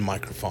an open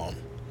microphone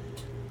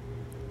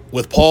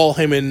with Paul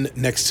Heyman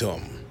next to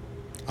him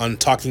on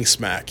Talking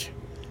Smack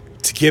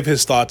to give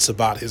his thoughts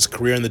about his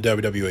career in the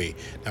WWE.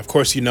 Now, of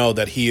course, you know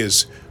that he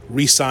is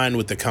re-signed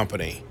with the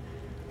company,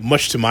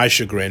 much to my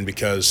chagrin,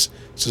 because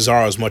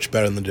Cesaro is much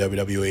better than the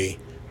WWE,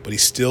 but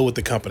he's still with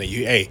the company.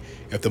 Hey,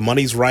 if the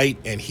money's right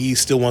and he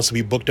still wants to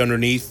be booked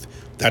underneath,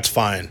 that's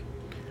fine.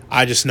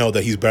 I just know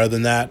that he's better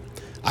than that.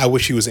 I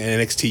wish he was in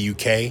NXT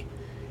UK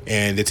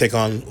and they take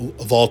on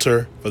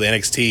Walter for the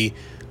NXT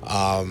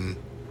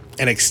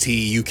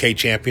UK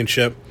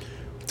Championship,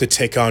 to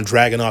take on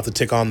Dragunov, to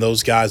take on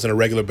those guys on a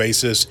regular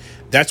basis.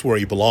 That's where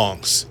he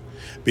belongs,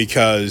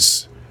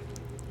 because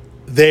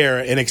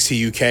there,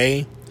 NXT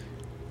UK,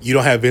 you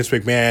don't have Vince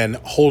McMahon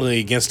holding it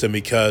against him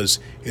because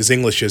his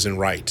English isn't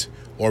right,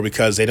 or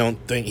because he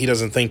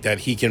doesn't think that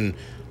he can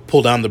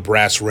pull down the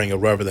brass ring, or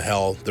whatever the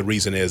hell the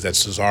reason is that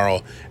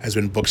Cesaro has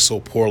been booked so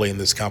poorly in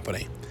this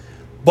company.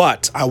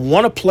 But I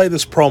want to play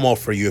this promo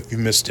for you if you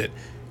missed it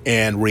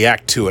and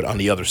react to it on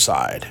the other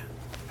side.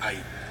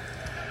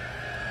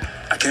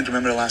 I can't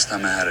remember the last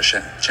time I had a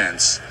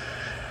chance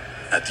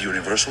at the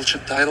Universal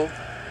title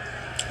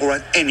or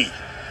at any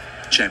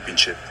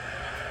championship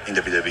in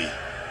WWE.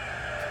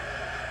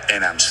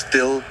 And I'm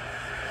still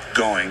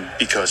going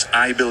because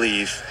I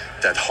believe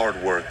that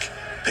hard work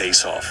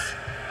pays off.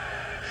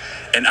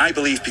 And I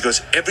believe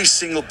because every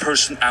single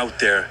person out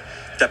there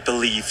that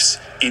believes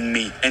in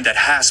me and that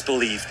has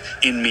believed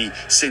in me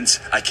since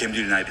I came to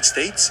the United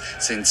States,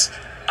 since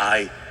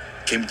I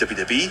came to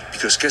WWE,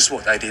 because guess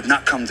what? I did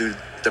not come to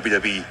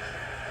WWE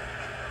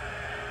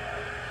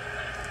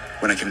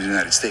when I came to the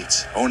United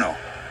States. Oh no.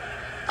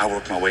 I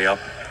worked my way up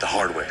the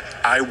hard way.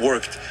 I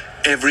worked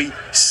every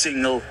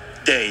single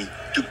day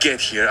to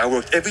get here. I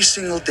worked every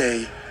single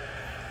day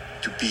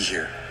to be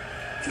here.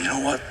 And you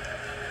know what?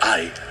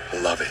 I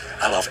love it.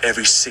 I love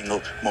every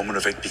single moment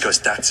of it, because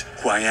that's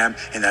who I am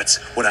and that's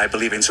what I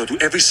believe in. So to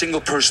every single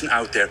person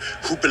out there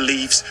who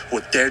believes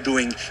what they're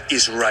doing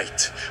is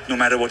right, no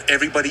matter what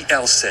everybody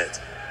else said,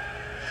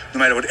 no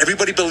matter what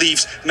everybody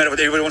believes, no matter what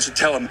everybody wants to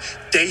tell them,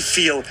 they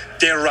feel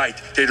they're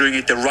right. They're doing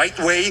it the right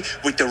way,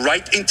 with the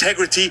right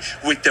integrity,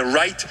 with the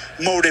right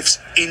motives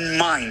in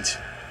mind.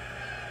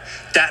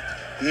 That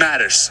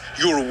matters.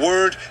 Your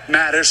word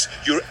matters.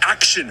 Your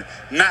action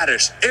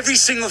matters. Every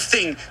single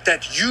thing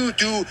that you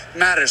do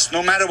matters,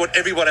 no matter what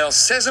everyone else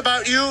says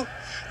about you,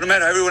 no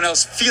matter how everyone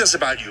else feels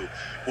about you.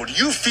 What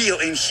you feel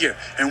in here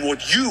and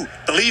what you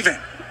believe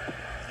in,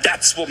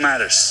 that's what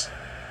matters.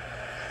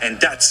 And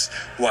that's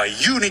why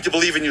you need to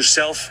believe in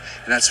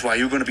yourself, and that's why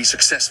you're going to be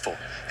successful.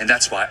 And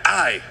that's why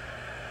I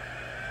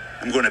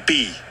am going to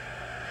be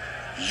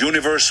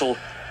Universal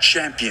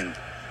Champion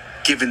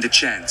given the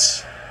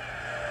chance.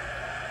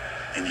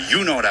 And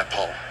you know that,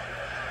 Paul.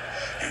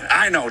 And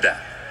I know that.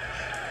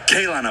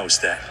 Kayla knows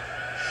that.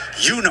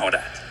 You know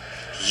that.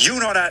 You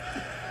know that.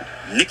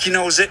 Nikki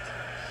knows it.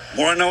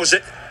 Maura knows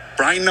it.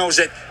 Brian knows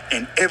it.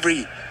 And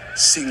every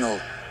single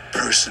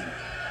person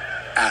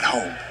at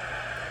home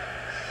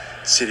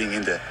sitting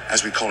in the,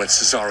 as we call it,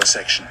 Cesaro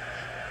section,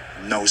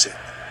 knows it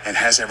and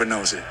has ever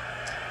knows it.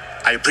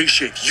 I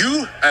appreciate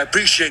you. I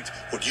appreciate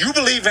what you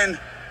believe in.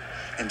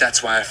 And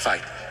that's why I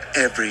fight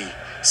every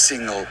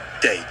single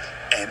day.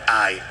 And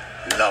I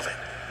love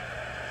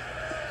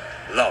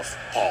it. Love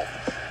Paul.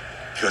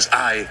 Because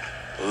I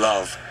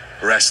love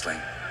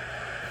wrestling.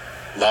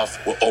 Love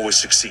will always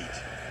succeed.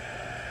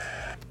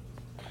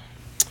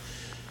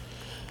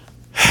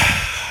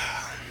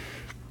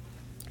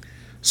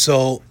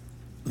 So,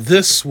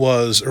 this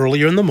was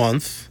earlier in the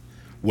month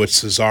with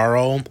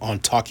Cesaro on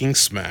Talking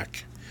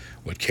Smack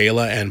with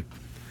Kayla and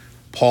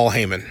Paul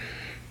Heyman.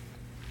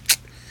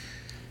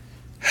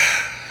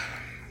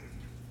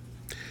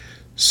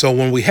 So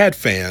when we had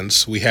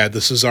fans, we had the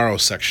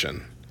Cesaro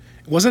section.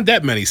 It wasn't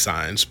that many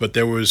signs, but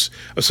there was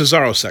a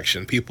Cesaro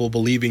section, people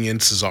believing in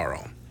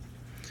Cesaro.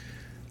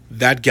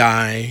 That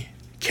guy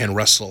can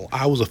wrestle.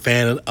 I was a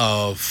fan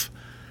of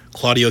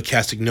Claudio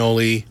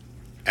Castagnoli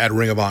at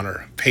Ring of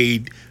Honor.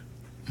 Paid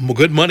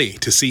good money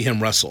to see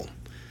him wrestle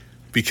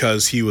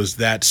because he was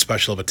that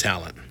special of a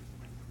talent.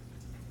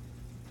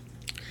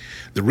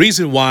 The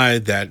reason why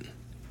that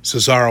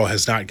Cesaro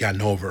has not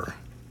gotten over,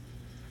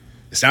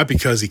 it's not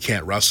because he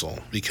can't wrestle,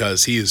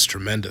 because he is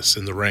tremendous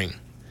in the ring.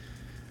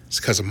 It's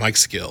because of mic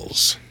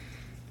skills.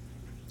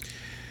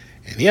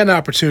 And he had an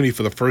opportunity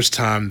for the first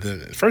time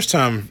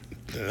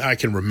that I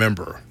can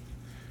remember,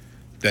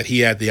 that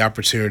he had the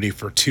opportunity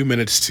for 2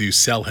 minutes to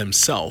sell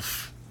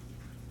himself.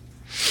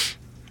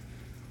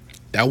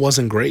 That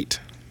wasn't great.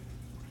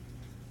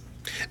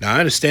 Now, I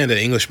understand that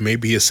English may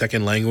be his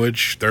second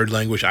language, third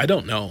language, I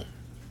don't know.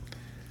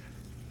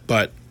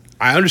 But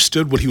I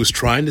understood what he was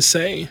trying to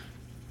say,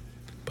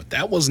 but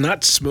that was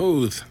not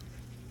smooth.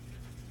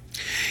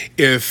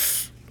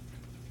 If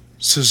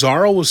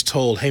Cesaro was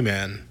told, hey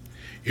man,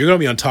 you're going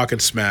to be on Talking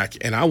Smack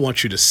and I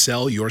want you to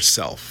sell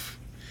yourself.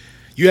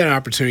 You had an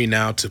opportunity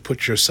now to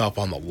put yourself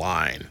on the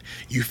line.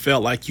 You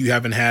felt like you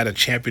haven't had a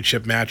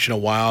championship match in a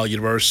while,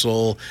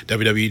 Universal,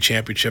 WWE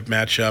championship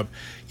matchup.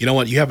 You know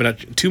what? You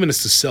have 2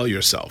 minutes to sell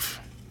yourself.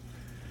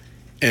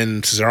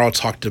 And Cesaro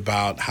talked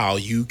about how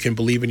you can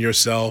believe in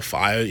yourself,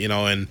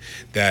 and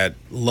that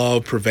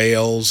love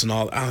prevails and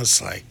all. I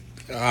was like,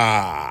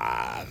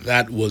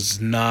 that was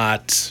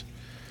not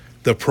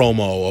the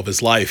promo of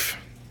his life.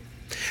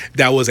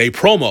 That was a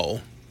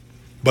promo,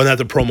 but not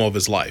the promo of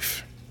his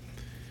life.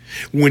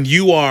 When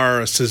you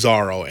are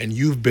Cesaro and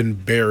you've been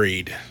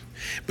buried,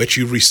 but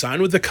you've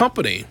re-signed with the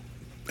company,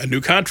 a new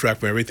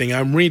contract for everything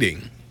I'm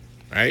reading,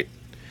 right?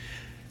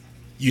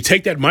 You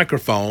take that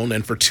microphone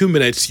and for 2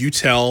 minutes you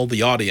tell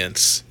the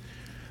audience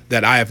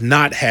that I have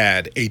not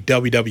had a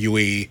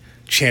WWE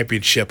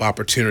championship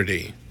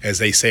opportunity. As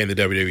they say in the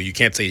WWE, you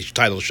can't say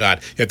title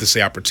shot, you have to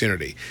say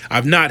opportunity.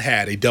 I've not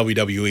had a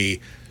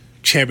WWE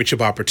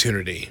championship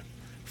opportunity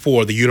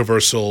for the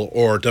Universal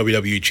or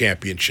WWE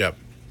championship.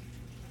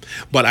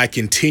 But I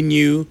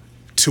continue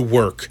to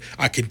work.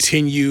 I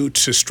continue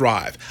to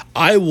strive.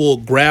 I will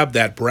grab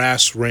that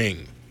brass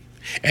ring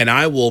and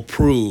I will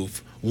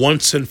prove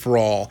once and for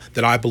all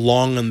that I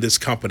belong in this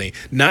company,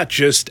 not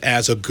just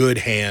as a good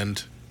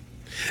hand,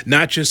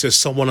 not just as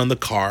someone on the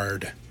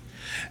card,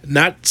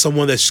 not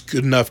someone that's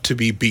good enough to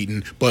be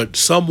beaten, but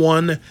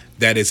someone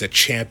that is a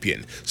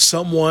champion,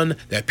 someone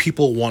that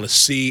people want to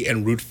see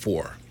and root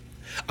for.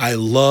 I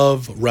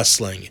love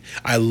wrestling.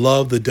 I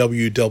love the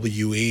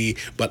WWE,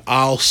 but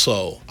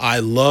also I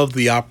love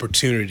the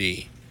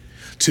opportunity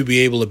to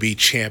be able to be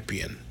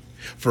champion,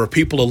 for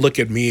people to look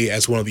at me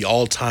as one of the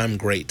all-time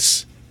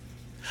greats.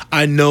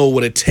 I know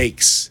what it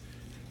takes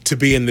to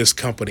be in this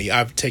company.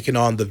 I've taken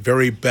on the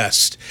very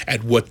best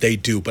at what they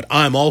do, but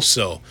I'm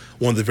also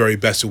one of the very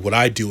best at what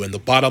I do. And the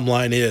bottom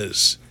line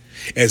is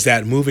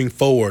that moving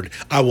forward,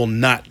 I will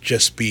not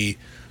just be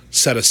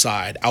set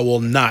aside. I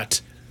will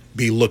not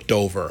be looked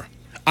over.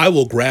 I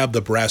will grab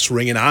the brass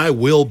ring and I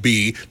will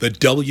be the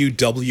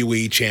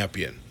WWE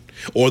champion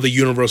or the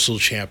Universal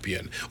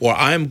champion, or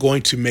I'm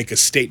going to make a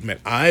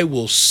statement. I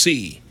will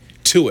see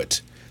to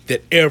it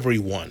that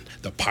everyone,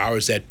 the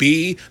powers that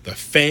be, the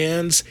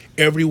fans,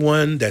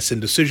 everyone that's in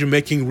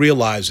decision-making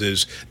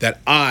realizes that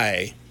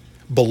I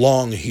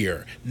belong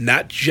here,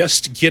 not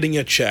just getting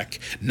a check,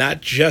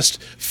 not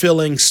just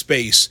filling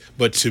space,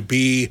 but to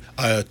be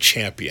a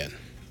champion.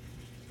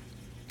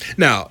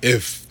 Now,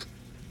 if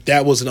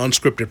that was an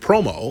unscripted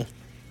promo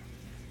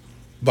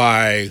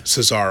by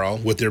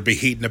Cesaro, would there be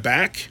heat in the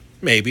back?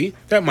 Maybe.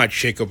 That might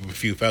shake up a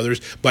few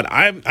feathers, but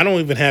I don't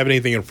even have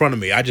anything in front of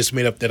me. I just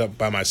made that up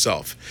by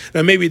myself.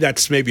 Now, maybe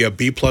that's a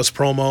B+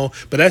 promo,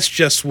 but that's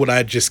just what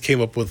I just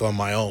came up with on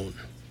my own.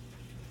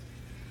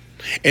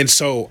 And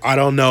so I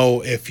don't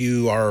know if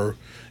you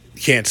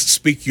can't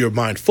speak your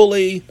mind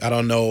fully. I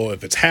don't know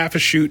if it's half a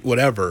shoot,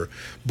 whatever,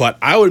 but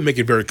I would make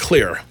it very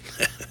clear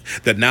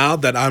that now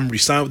that I'm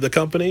re-signed with the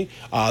company,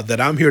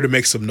 that I'm here to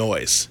make some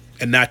noise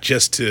and not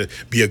just to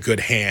be a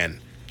good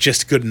hand,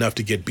 just good enough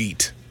to get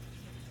beat.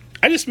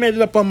 I just made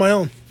it up on my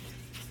own.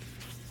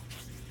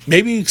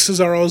 Maybe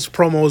Cesaro's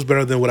promo is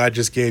better than what I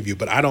just gave you,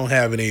 but I don't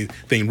have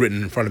anything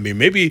written in front of me.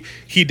 Maybe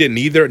he didn't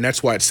either, and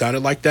that's why it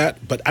sounded like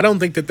that, but I don't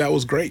think that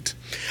was great.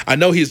 I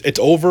know it's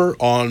over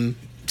on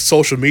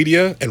social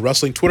media and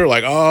wrestling Twitter,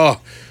 like,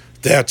 oh,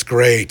 that's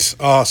great.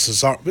 Oh,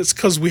 Cesaro. It's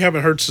because we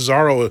haven't heard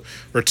Cesaro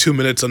for 2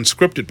 minutes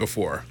unscripted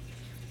before.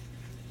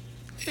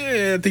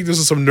 Yeah, I think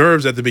there's some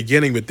nerves at the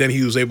beginning, but then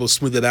he was able to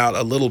smooth it out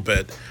a little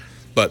bit.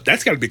 But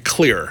that's got to be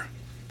clear.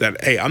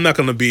 That, hey, I'm not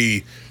going to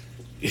be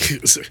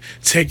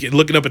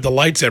looking up at the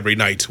lights every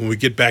night when we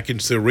get back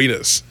into the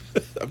arenas.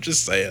 I'm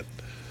just saying.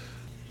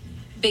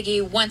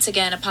 Biggie, once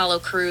again, Apollo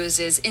Crews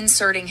is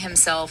inserting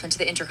himself into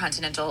the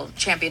Intercontinental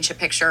Championship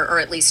picture, or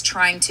at least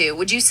trying to.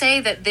 Would you say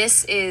that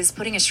this is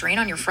putting a strain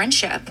on your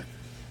friendship?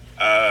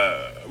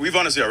 We've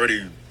honestly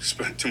already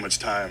spent too much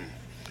time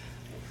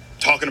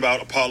talking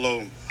about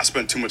Apollo. I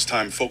spent too much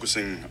time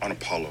focusing on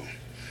Apollo.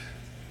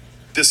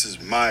 This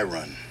is my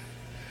run.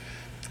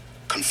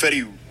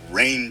 Confetti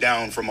rained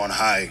down from on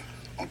high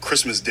on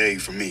Christmas Day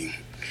for me,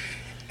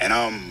 and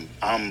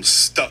I'm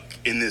stuck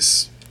in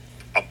this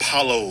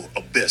Apollo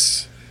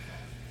abyss.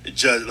 It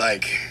just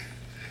like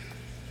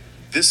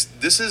this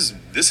is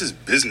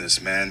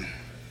business, man.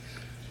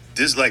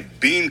 This,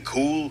 like, being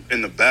cool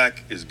in the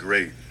back is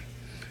great,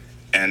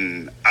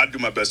 and I do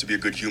my best to be a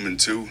good human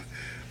too,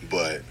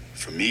 but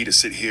for me to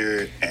sit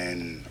here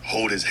and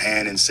hold his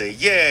hand and say,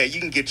 yeah,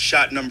 you can get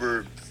shot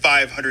number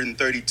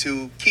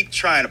 532, keep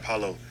trying,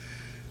 Apollo.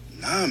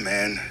 Nah,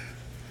 man,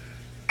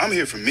 I'm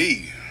here for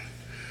me.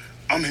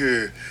 I'm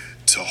here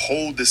to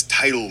hold this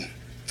title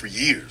for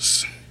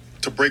years,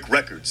 to break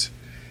records,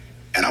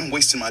 and I'm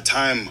wasting my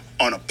time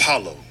on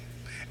Apollo.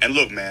 And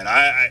look, man,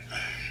 I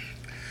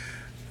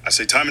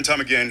say time and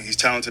time again, he's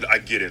talented. I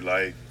get it.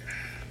 Like,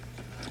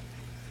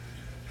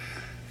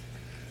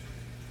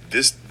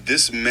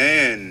 this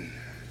man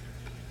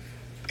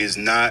is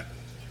not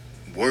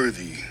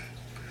worthy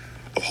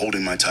of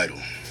holding my title.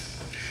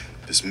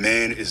 This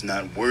man is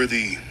not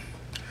worthy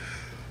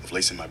of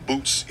lacing my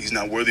boots. He's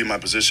not worthy of my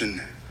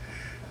position.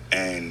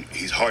 And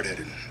he's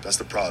hard-headed. That's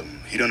the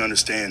problem. He don't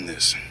understand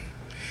this.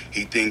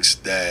 He thinks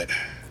that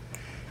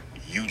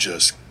you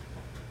just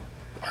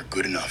are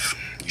good enough.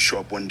 You show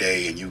up one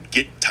day and you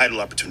get title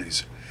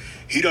opportunities.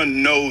 He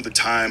don't know the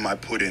time I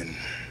put in.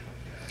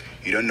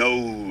 He don't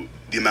know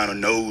the amount of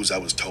no's I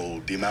was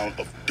told, the amount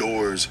of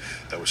doors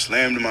that were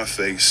slammed in my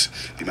face,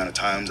 the amount of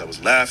times I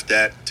was laughed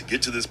at to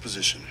get to this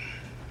position.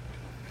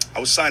 I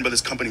was signed by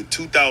this company in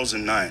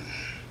 2009.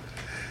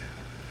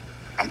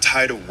 I'm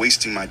tired of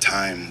wasting my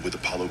time with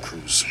Apollo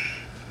Crews.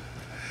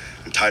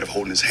 I'm tired of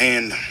holding his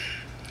hand.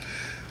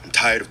 I'm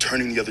tired of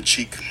turning the other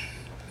cheek.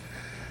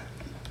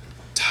 I'm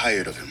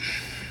tired of him.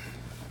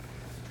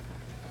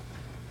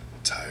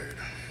 Tired.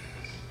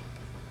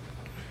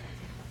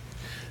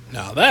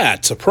 Now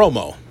that's a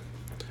promo.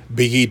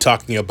 Big E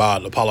talking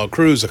about Apollo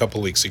Crews a couple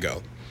of weeks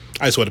ago.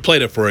 I just wanted to play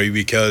that for you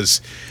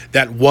because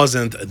that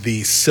wasn't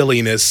the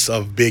silliness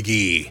of Big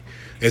E.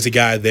 There's a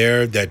guy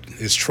there that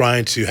is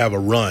trying to have a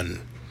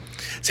run.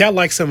 See, I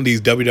like some of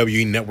these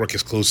WWE Network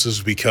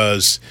exclusives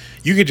because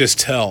you could just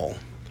tell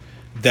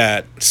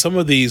that some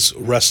of these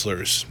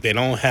wrestlers, they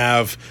don't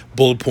have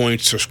bullet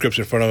points or scripts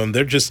in front of them.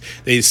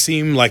 They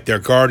seem like their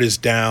guard is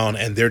down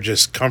and they're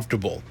just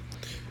comfortable.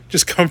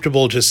 Just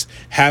comfortable just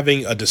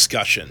having a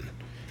discussion.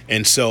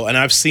 And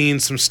I've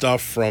seen some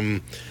stuff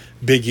from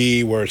Big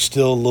E where it's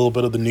still a little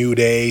bit of the New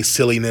Day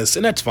silliness,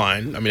 and that's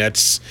fine. I mean,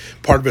 that's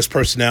part of his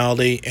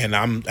personality, and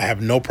I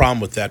have no problem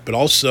with that. But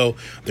also,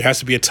 there has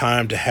to be a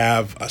time to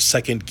have a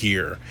second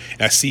gear.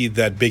 And I see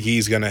that Big E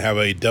is going to have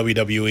a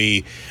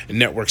WWE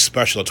Network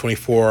special, a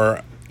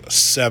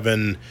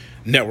 24/7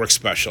 network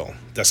special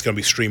that's going to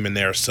be streaming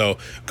there. So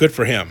good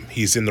for him.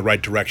 He's in the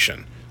right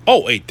direction.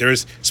 Oh, wait,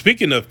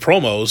 speaking of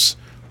promos,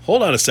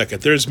 hold on a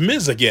second. There's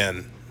Miz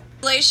again.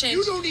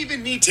 You don't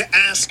even need to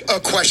ask a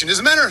question. As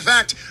a matter of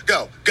fact,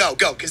 go,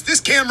 because this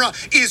camera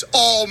is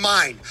all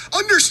mine.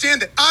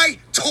 Understand that I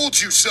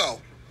told you so.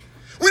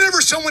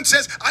 Whenever someone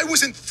says I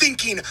wasn't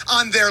thinking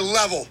on their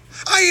level,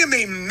 I am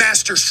a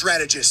master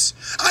strategist.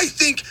 I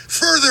think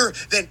further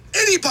than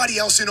anybody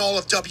else in all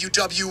of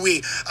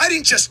WWE. I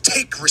didn't just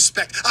take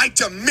respect, I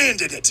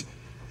demanded it.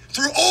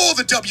 Through all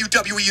the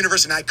WWE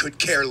universe, and I could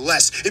care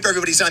less if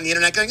everybody's on the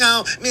internet going,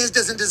 oh, Miz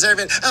doesn't deserve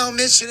it. Oh,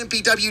 Miz shouldn't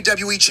be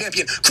WWE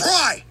champion.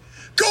 Cry!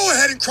 Go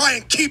ahead and cry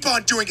and keep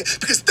on doing it,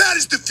 because that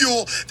is the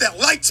fuel that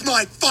lights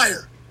my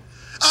fire.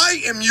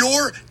 I am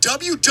your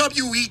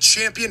WWE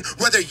champion,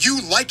 whether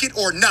you like it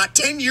or not.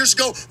 10 years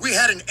ago, we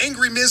had an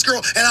angry Miz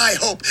girl, and I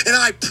hope and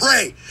I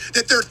pray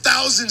that there are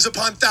thousands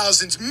upon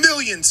thousands,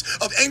 millions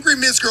of angry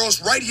Miz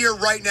girls right here,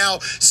 right now,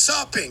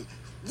 sopping,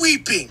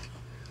 weeping,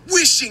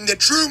 wishing that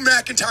Drew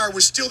McIntyre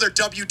was still their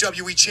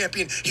WWE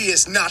champion. He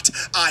is not.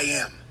 I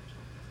am.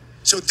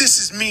 So this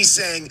is me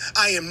saying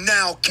I am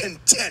now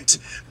content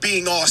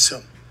being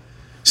awesome.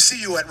 See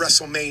you at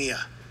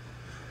WrestleMania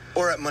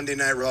or at Monday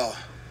Night Raw.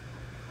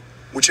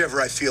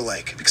 Whichever I feel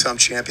like, because I'm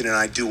champion and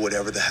I do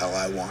whatever the hell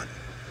I want.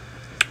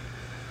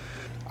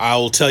 I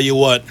will tell you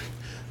what,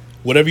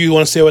 whatever you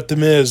want to say about The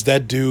Miz,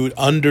 that dude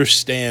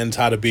understands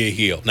how to be a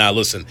heel. Now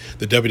listen,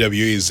 the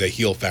WWE is a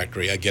heel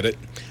factory, I get it.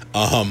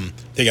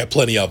 They got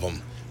plenty of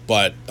them,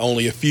 but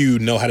only a few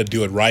know how to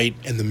do it right.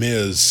 And The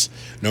Miz,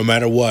 no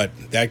matter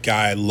what, that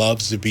guy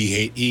loves to be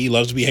hated. He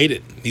loves to be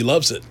hated. He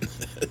loves it.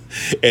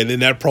 And in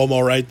that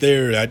promo right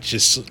there, that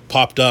just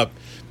popped up,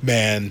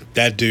 man,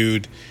 that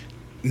dude,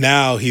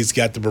 now he's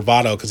got the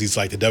bravado because he's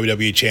like the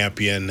WWE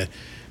champion,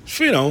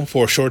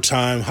 for a short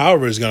time,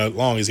 however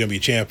long he's going to be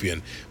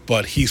champion.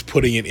 But he's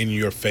putting it in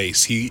your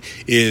face. He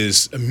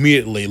is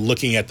immediately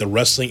looking at the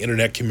wrestling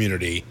internet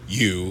community,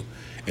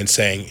 and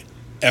saying,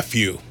 F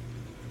you.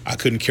 I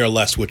couldn't care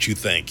less what you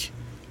think.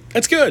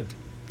 That's good.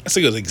 That's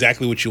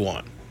exactly what you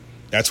want.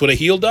 That's what a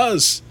heel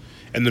does.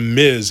 And The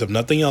Miz, if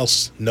nothing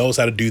else, knows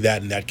how to do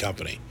that in that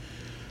company.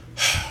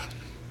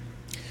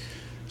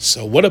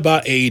 So what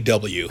about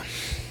AEW?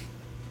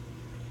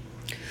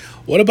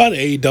 What about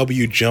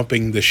AEW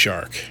jumping the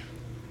shark?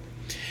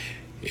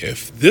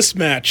 If this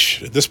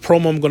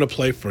promo I'm going to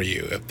play for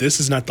you, if this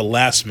is not the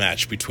last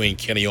match between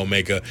Kenny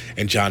Omega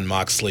and Jon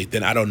Moxley,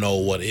 then I don't know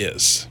what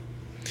is.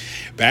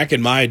 Back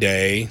in my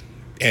day,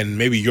 and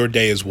maybe your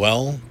day as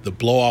well, the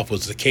blow-off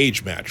was the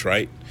cage match,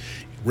 right?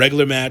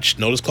 Regular match,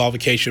 no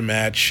disqualification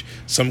match,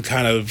 some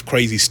kind of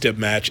crazy stip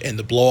match, and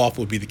the blow-off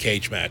would be the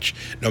cage match.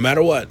 No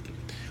matter what,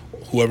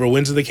 whoever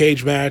wins in the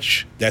cage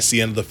match, that's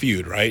the end of the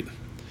feud, right?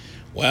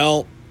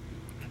 Well,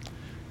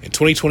 in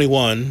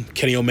 2021,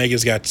 Kenny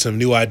Omega's got some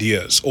new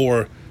ideas,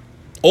 or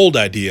old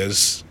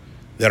ideas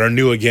that are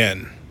new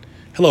again.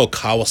 Hello,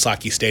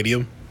 Kawasaki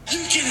Stadium. You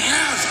can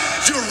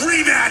have your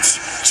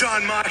rematch,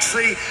 Jon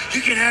Moxley.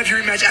 You can have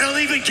your rematch. I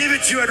don't even give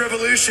it to you at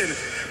Revolution.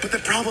 But the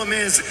problem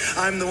is,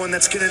 I'm the one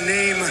that's going to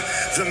name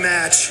the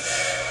match.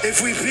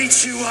 If we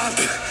beat you up,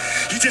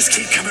 You just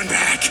keep coming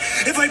back.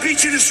 If I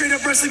beat you in a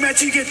straight-up wrestling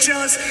match, you get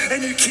jealous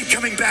and you keep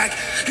coming back.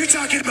 You're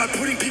talking about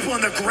putting people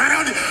on the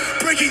ground,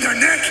 breaking their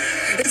neck.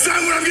 Is that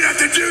what I'm going to have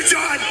to do,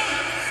 John?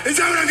 Is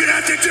that what I'm going to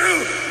have to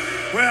do?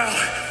 Well,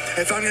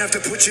 if I'm going to have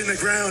to put you in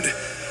the ground,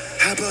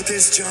 how about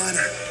this, John?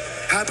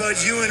 How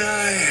about you and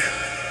I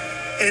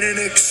in an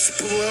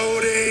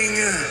exploding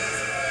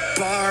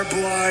barbed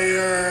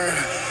wire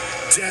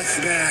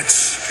death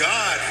match?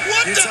 God,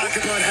 what you the? talk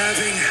about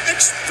having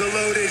the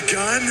loaded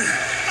gun?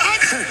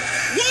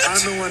 What?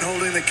 I'm the one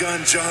holding the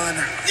gun, John.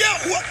 Yeah,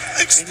 what?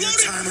 And your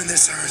time on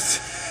this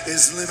earth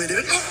is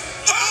limited.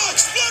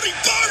 Exploding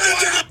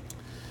barbed wire!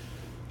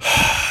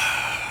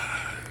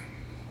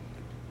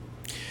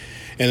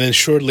 And then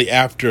shortly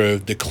after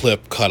the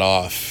clip cut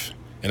off,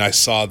 and I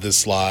saw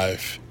this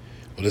live,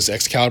 what does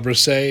Excalibur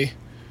say?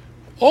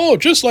 Oh,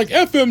 just like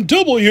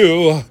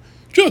FMW!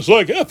 Just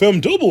like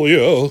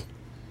FMW!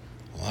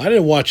 I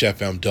didn't watch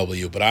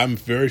FMW, but I'm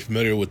very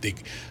familiar with the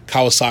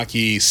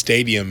Kawasaki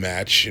Stadium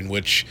match in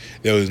which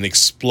there was an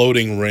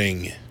exploding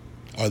ring.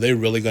 Are they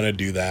really going to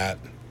do that?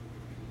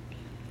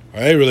 Are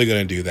they really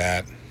going to do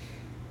that?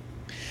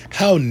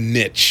 How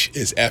niche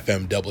is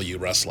FMW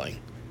wrestling?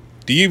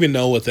 Do you even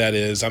know what that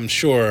is? I'm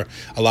sure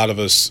a lot of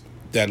us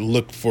that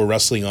look for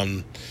wrestling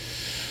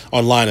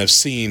online have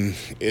seen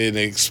an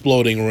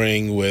exploding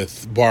ring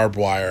with barbed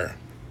wire.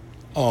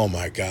 Oh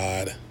my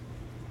God.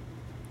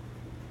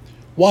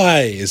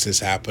 Why is this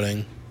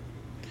happening?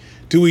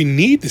 Do we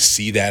need to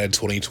see that in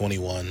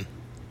 2021?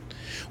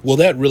 Will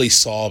that really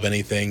solve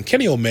anything?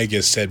 Kenny Omega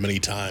has said many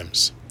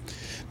times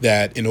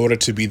that in order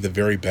to be the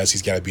very best,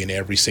 he's got to be in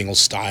every single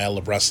style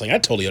of wrestling. I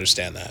totally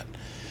understand that.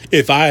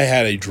 If I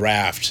had a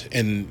draft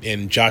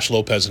and Josh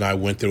Lopez and I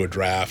went through a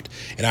draft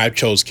and I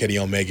chose Kenny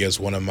Omega as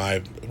one of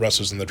my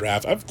wrestlers in the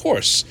draft, of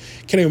course,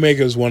 Kenny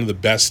Omega is one of the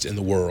best in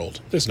the world.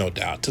 There's no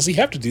doubt. Does he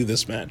have to do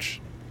this match?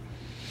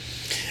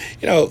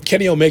 You know,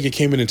 Kenny Omega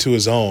came into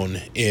his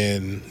own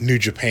in New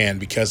Japan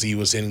because he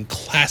was in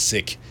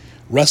classic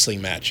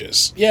wrestling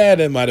matches. Yeah,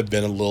 there might have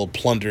been a little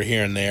plunder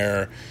here and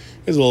there.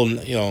 There's a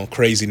little,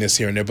 craziness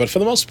here and there. But for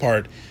the most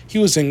part, he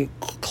was in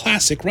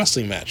classic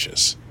wrestling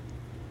matches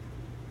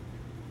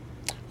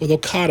with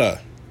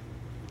Okada.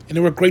 And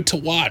they were great to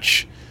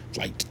watch.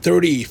 Like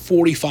 30,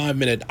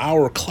 45-minute,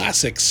 hour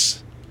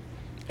classics.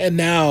 And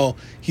now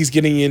he's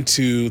getting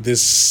into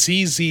this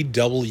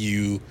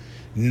CZW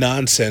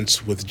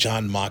nonsense with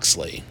Jon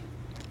Moxley.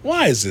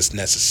 Why is this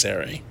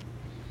necessary?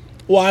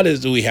 Why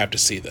do we have to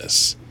see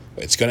this?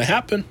 It's going to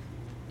happen.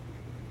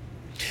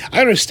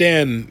 I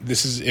understand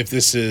if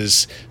this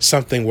is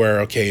something where,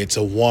 okay, it's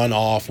a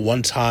one-off,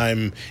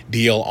 one-time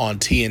deal on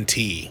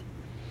TNT,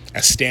 a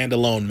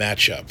standalone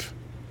matchup.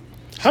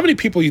 How many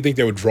people do you think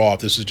they would draw if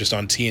this was just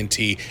on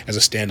TNT as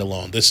a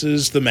standalone? This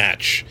is the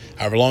match.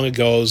 However long it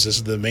goes, this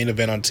is the main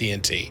event on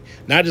TNT.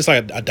 Not just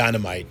like a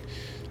Dynamite.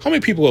 How many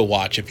people will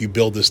watch if you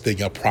build this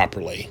thing up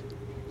properly?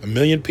 1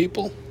 million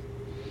people?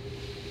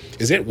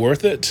 Is it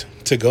worth it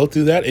to go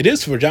through that? It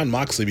is for Jon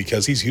Moxley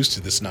because he's used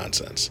to this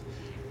nonsense.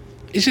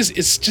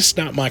 It's just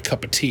not my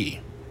cup of tea.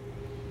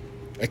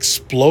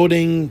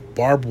 Exploding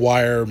barbed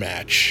wire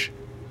match.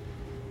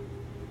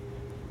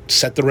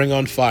 Set the ring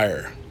on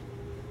fire.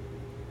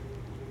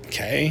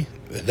 Okay,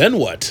 then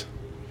what?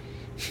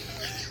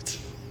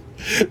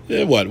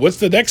 Then what? What's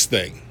the next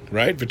thing,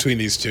 right, between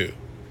these two?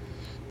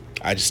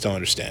 I just don't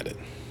understand it.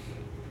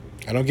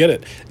 I don't get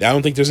it. I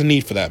don't think there's a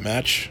need for that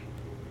match.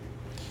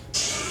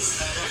 What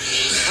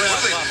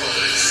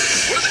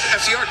are the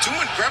FTR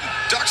doing? Grab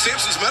Doc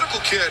Samson's medical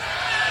kit.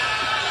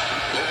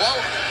 Wow.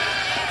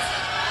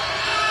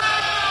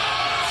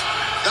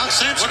 Doc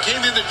Samson came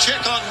in to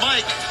check on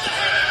Mike.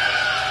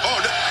 Oh,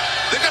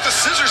 they got the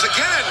scissors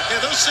again. Yeah,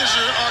 those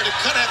scissors are to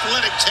cut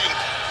athletic tape.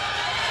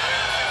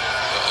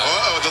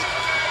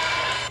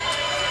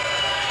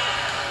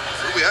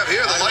 What do we have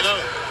here? The light.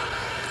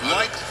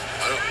 Mike.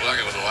 I don't like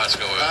it when the lights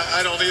go in.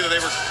 I don't either.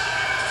 They were.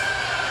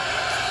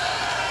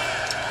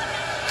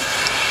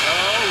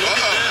 Oh, look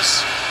at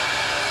this.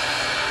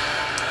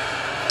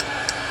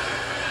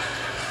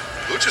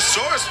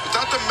 Luchasaurus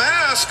without the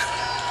mask.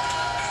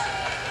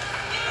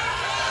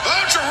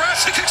 Oh,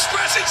 Jurassic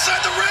Express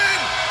inside the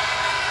ring.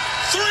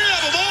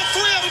 All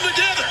three of them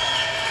together.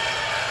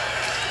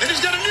 And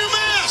he's got a new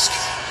mask.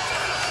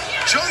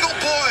 Jungle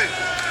Boy,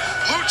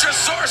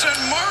 Luchasaurus, and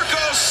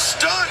Marco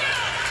Stunt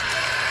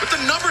with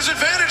the numbers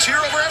advantage here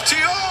over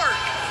FTR.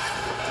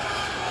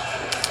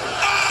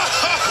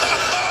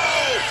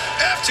 Oh,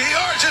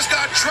 FTR just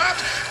got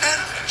dropped,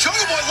 and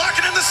Jungle Boy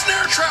locking in the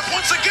snare trap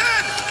once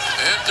again.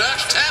 And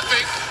Doc's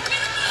tapping.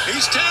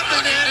 He's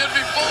tapping like he did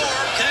before.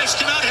 Cash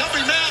cannot help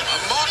him out. A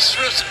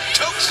monstrous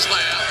choke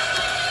slam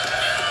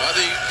by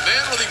the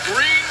man with the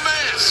green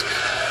mask.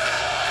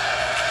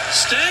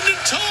 Standing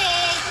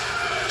tall,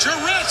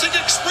 Jurassic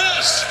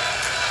Express.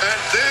 And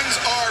things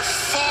are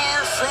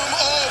far from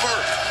over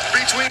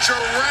between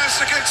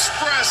Jurassic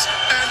Express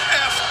and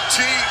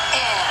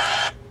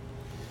FTR.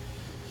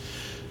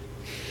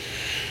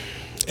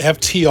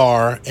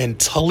 FTR and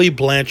Tully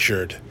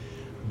Blanchard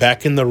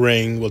back in the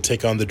ring will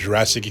take on the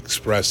Jurassic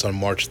Express on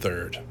March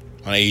 3rd.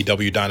 on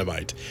AEW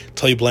Dynamite.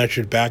 Tully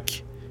Blanchard back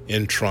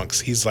in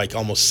trunks. He's like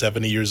almost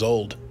 70 years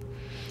old.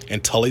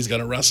 And Tully's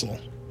going to wrestle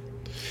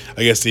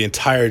against the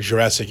entire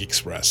Jurassic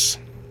Express.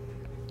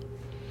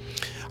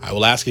 I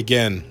will ask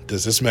again,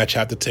 does this match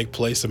have to take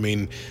place? I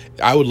mean,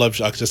 I would love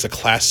just a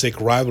classic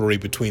rivalry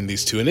between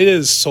these two. And it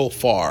is so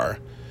far.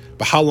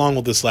 But how long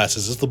will this last?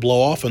 Is this the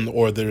blow-off,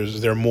 or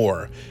is there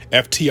more?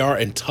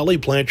 FTR and Tully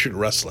Blanchard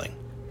wrestling.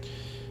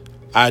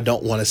 I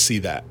don't want to see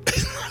that.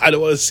 I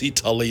don't want to see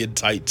Tully in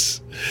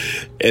tights.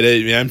 And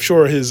I'm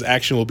sure his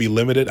action will be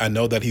limited. I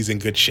know that he's in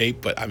good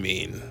shape, but I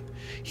mean,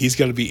 he's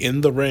going to be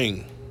in the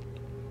ring.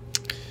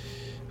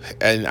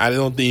 And I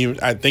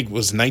think it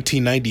was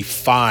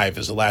 1995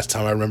 is the last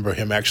time I remember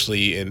him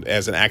actually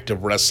as an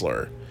active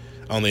wrestler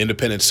on the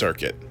independent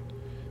circuit.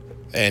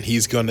 And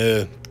he's going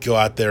to go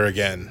out there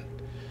again.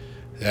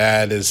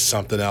 That is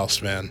something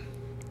else, man.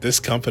 This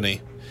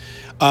company.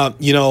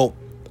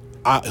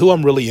 Who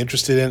I'm really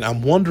interested in,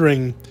 I'm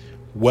wondering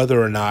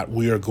whether or not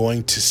we are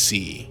going to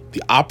see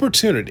the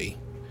opportunity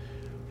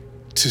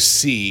to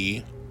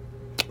see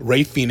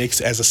Rey Fenix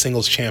as a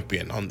singles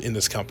champion in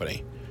this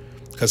company.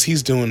 Because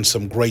he's doing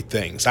some great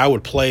things. I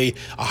would play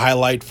a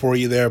highlight for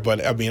you there,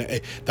 but I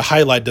mean, the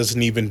highlight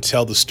doesn't even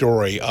tell the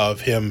story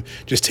of him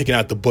just taking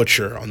out the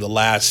Butcher on the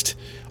last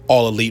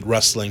All Elite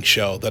Wrestling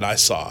show that I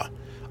saw.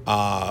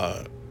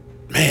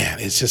 Man,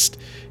 it's just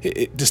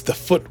the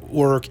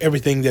footwork,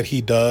 everything that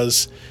he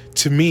does.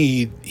 To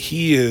me,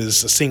 he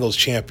is a singles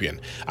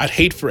champion. I'd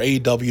hate for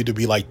AEW to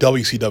be like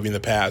WCW in the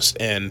past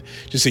and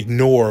just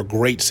ignore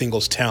great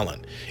singles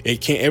talent.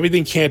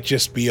 Everything can't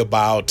just be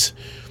about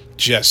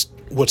just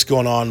what's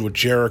going on with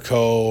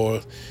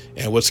Jericho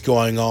and what's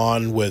going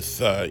on with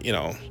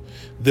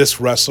this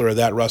wrestler or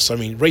that wrestler. I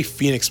mean, Rey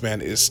Fenix, man,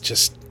 is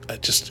just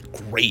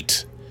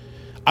great.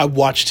 I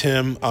watched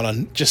him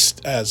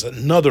just as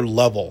another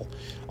level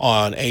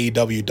on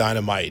AEW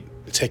Dynamite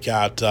take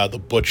out the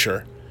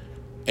Butcher,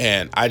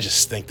 and I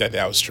just think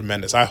that was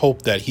tremendous. I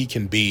hope that he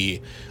can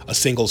be a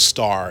single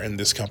star in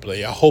this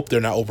company. I hope they're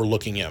not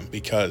overlooking him,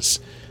 because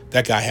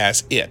that guy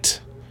has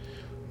it.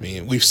 I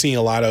mean, we've seen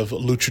a lot of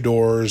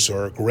luchadors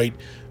or great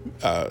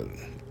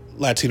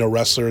Latino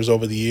wrestlers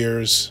over the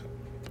years,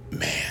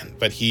 man,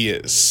 but he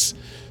is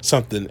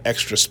something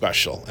extra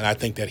special, and I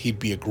think that he'd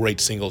be a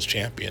great singles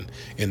champion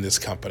in this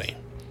company.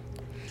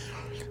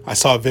 I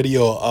saw a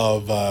video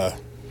of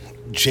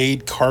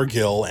Jade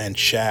Cargill and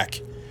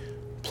Shaq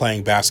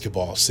playing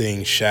basketball,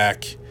 seeing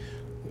Shaq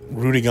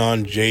rooting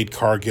on Jade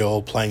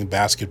Cargill playing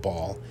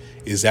basketball.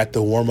 Is that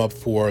the warm-up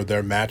for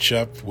their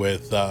matchup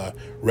with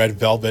Red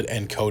Velvet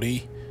and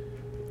Cody?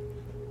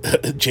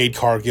 Jade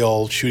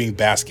Cargill shooting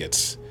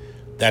baskets.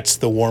 That's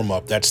the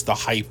warm-up. That's the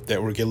hype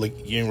that we're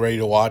getting ready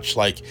to watch.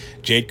 Like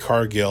Jade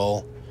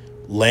Cargill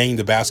laying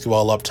the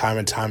basketball up time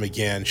and time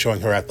again,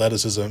 showing her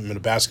athleticism in a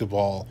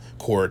basketball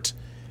court,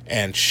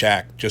 and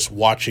Shaq just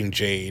watching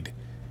Jade.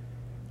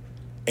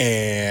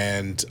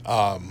 And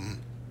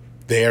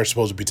they are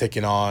supposed to be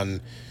taking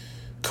on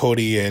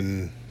Cody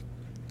and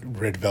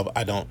Red Velvet.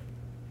 I don't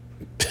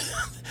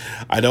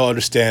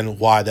understand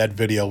why that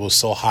video was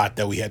so hot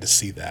that we had to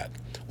see that.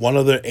 One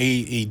other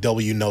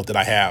AEW note that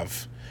I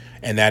have,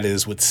 and that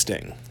is with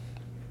Sting.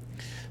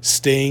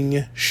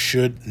 Sting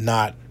should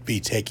not be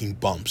taking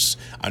bumps.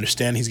 I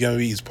understand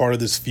he's part of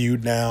this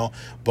feud now,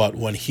 but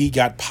when he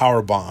got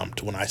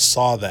powerbombed, when I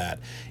saw that,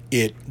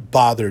 it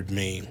bothered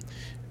me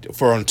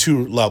on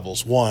two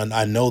levels. One,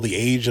 I know the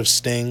age of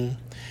Sting.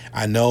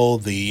 I know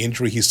the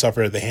injury he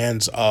suffered at the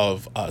hands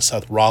of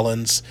Seth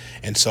Rollins,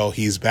 and so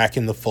he's back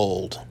in the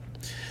fold.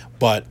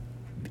 But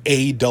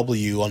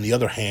AEW, on the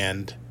other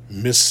hand,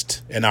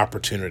 missed an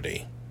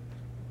opportunity.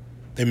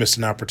 They missed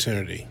an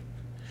opportunity.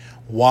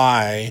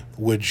 Why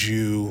would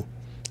you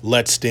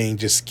let Sting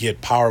just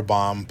get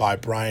powerbombed by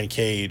Brian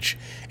Cage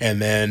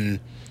and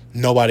then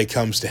nobody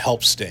comes to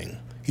help Sting?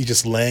 He's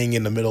just laying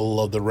in the middle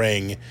of the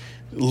ring,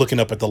 looking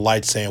up at the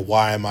lights saying,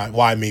 why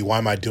me? Why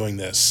am I doing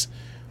this?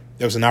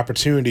 There was an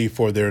opportunity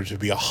for there to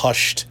be a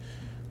hushed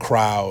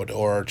crowd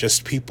or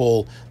just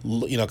people,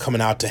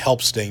 coming out to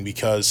help Sting,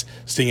 because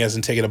Sting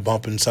hasn't taken a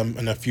bump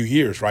in a few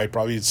years, right?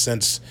 Probably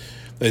since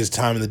his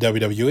time in the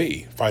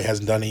WWE. Probably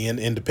hasn't done any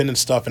independent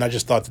stuff, and I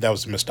just thought that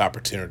was a missed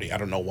opportunity. I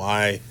don't know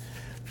why.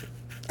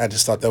 I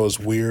just thought that was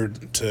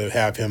weird to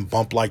have him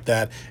bump like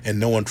that and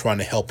no one trying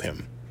to help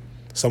him.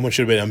 Someone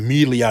should have been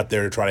immediately out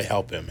there to try to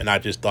help him, and I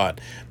just thought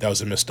that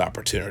was a missed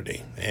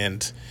opportunity.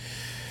 And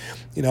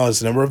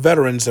there's a number of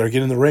veterans that are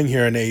getting in the ring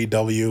here in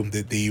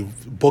AEW. The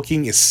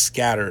booking is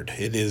scattered.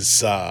 It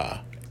is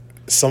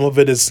some of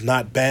it is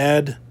not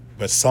bad,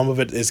 but some of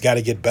it has got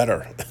to get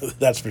better.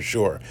 That's for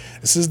sure.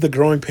 This is the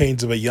growing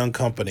pains of a young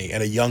company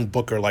and a young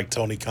booker like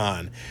Tony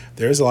Khan.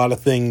 There's a lot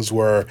of things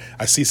where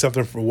I see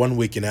something for 1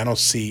 week and I don't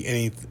see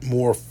any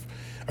more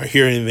or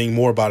hear anything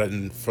more about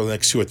it for the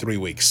next 2 or 3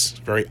 weeks. It's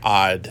very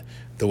odd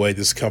the way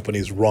this company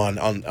is run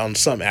on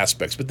some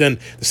aspects. But then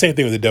the same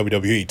thing with the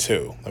WWE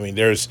too. I mean,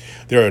 there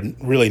are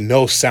really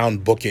no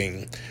sound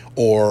booking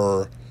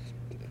or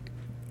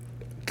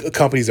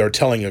companies that are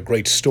telling a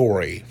great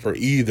story for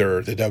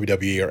either the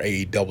WWE or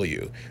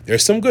AEW.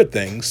 There's some good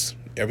things.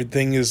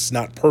 Everything is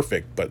not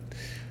perfect, but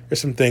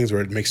there's some things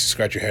where it makes you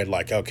scratch your head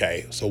like,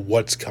 okay, so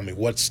what's coming?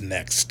 What's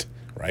next,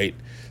 right?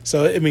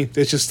 So, I mean,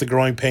 it's just the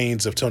growing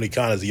pains of Tony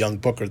Khan as a young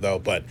booker, though,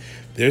 but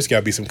there's got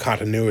to be some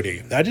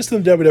continuity, not just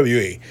in the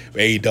WWE,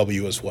 but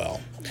AEW as well.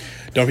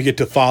 Don't forget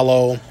to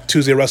follow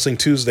Tuesday Wrestling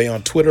Tuesday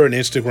on Twitter and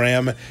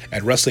Instagram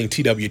at Wrestling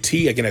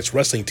TWT. Again, it's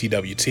Wrestling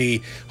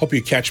TWT. Hope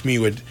you catch me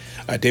with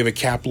David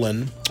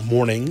Kaplan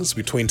mornings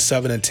between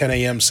 7 and 10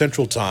 a.m.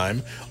 Central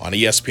Time on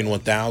ESPN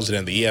 1000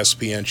 and the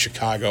ESPN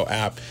Chicago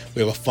app.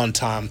 We have a fun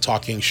time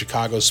talking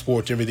Chicago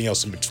sports and everything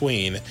else in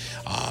between.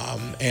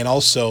 And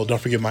also,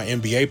 don't forget my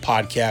NBA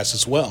podcast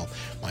as well.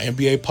 My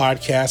NBA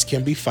podcast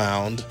can be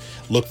found.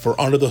 Look for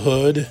Under the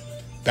Hood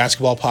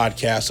Basketball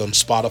Podcast on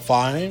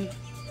Spotify.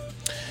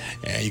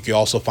 And you can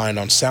also find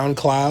it on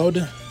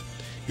SoundCloud.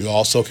 You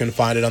also can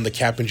find it on the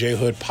Captain J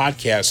Hood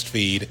podcast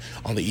feed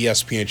on the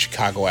ESPN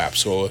Chicago app.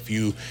 So if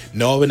you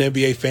know of an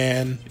NBA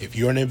fan, if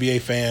you're an NBA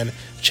fan,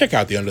 check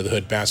out the Under the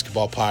Hood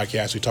Basketball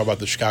Podcast. We talk about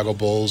the Chicago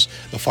Bulls,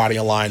 the Fighting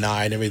Illini,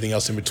 and everything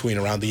else in between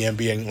around the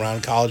NBA and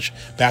around college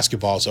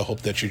basketball. So I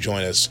hope that you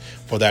join us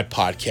for that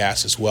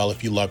podcast as well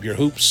if you love your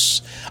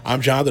hoops.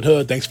 I'm Jonathan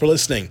Hood. Thanks for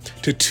listening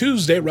to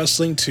Tuesday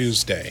Wrestling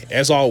Tuesday.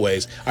 As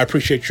always, I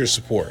appreciate your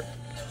support.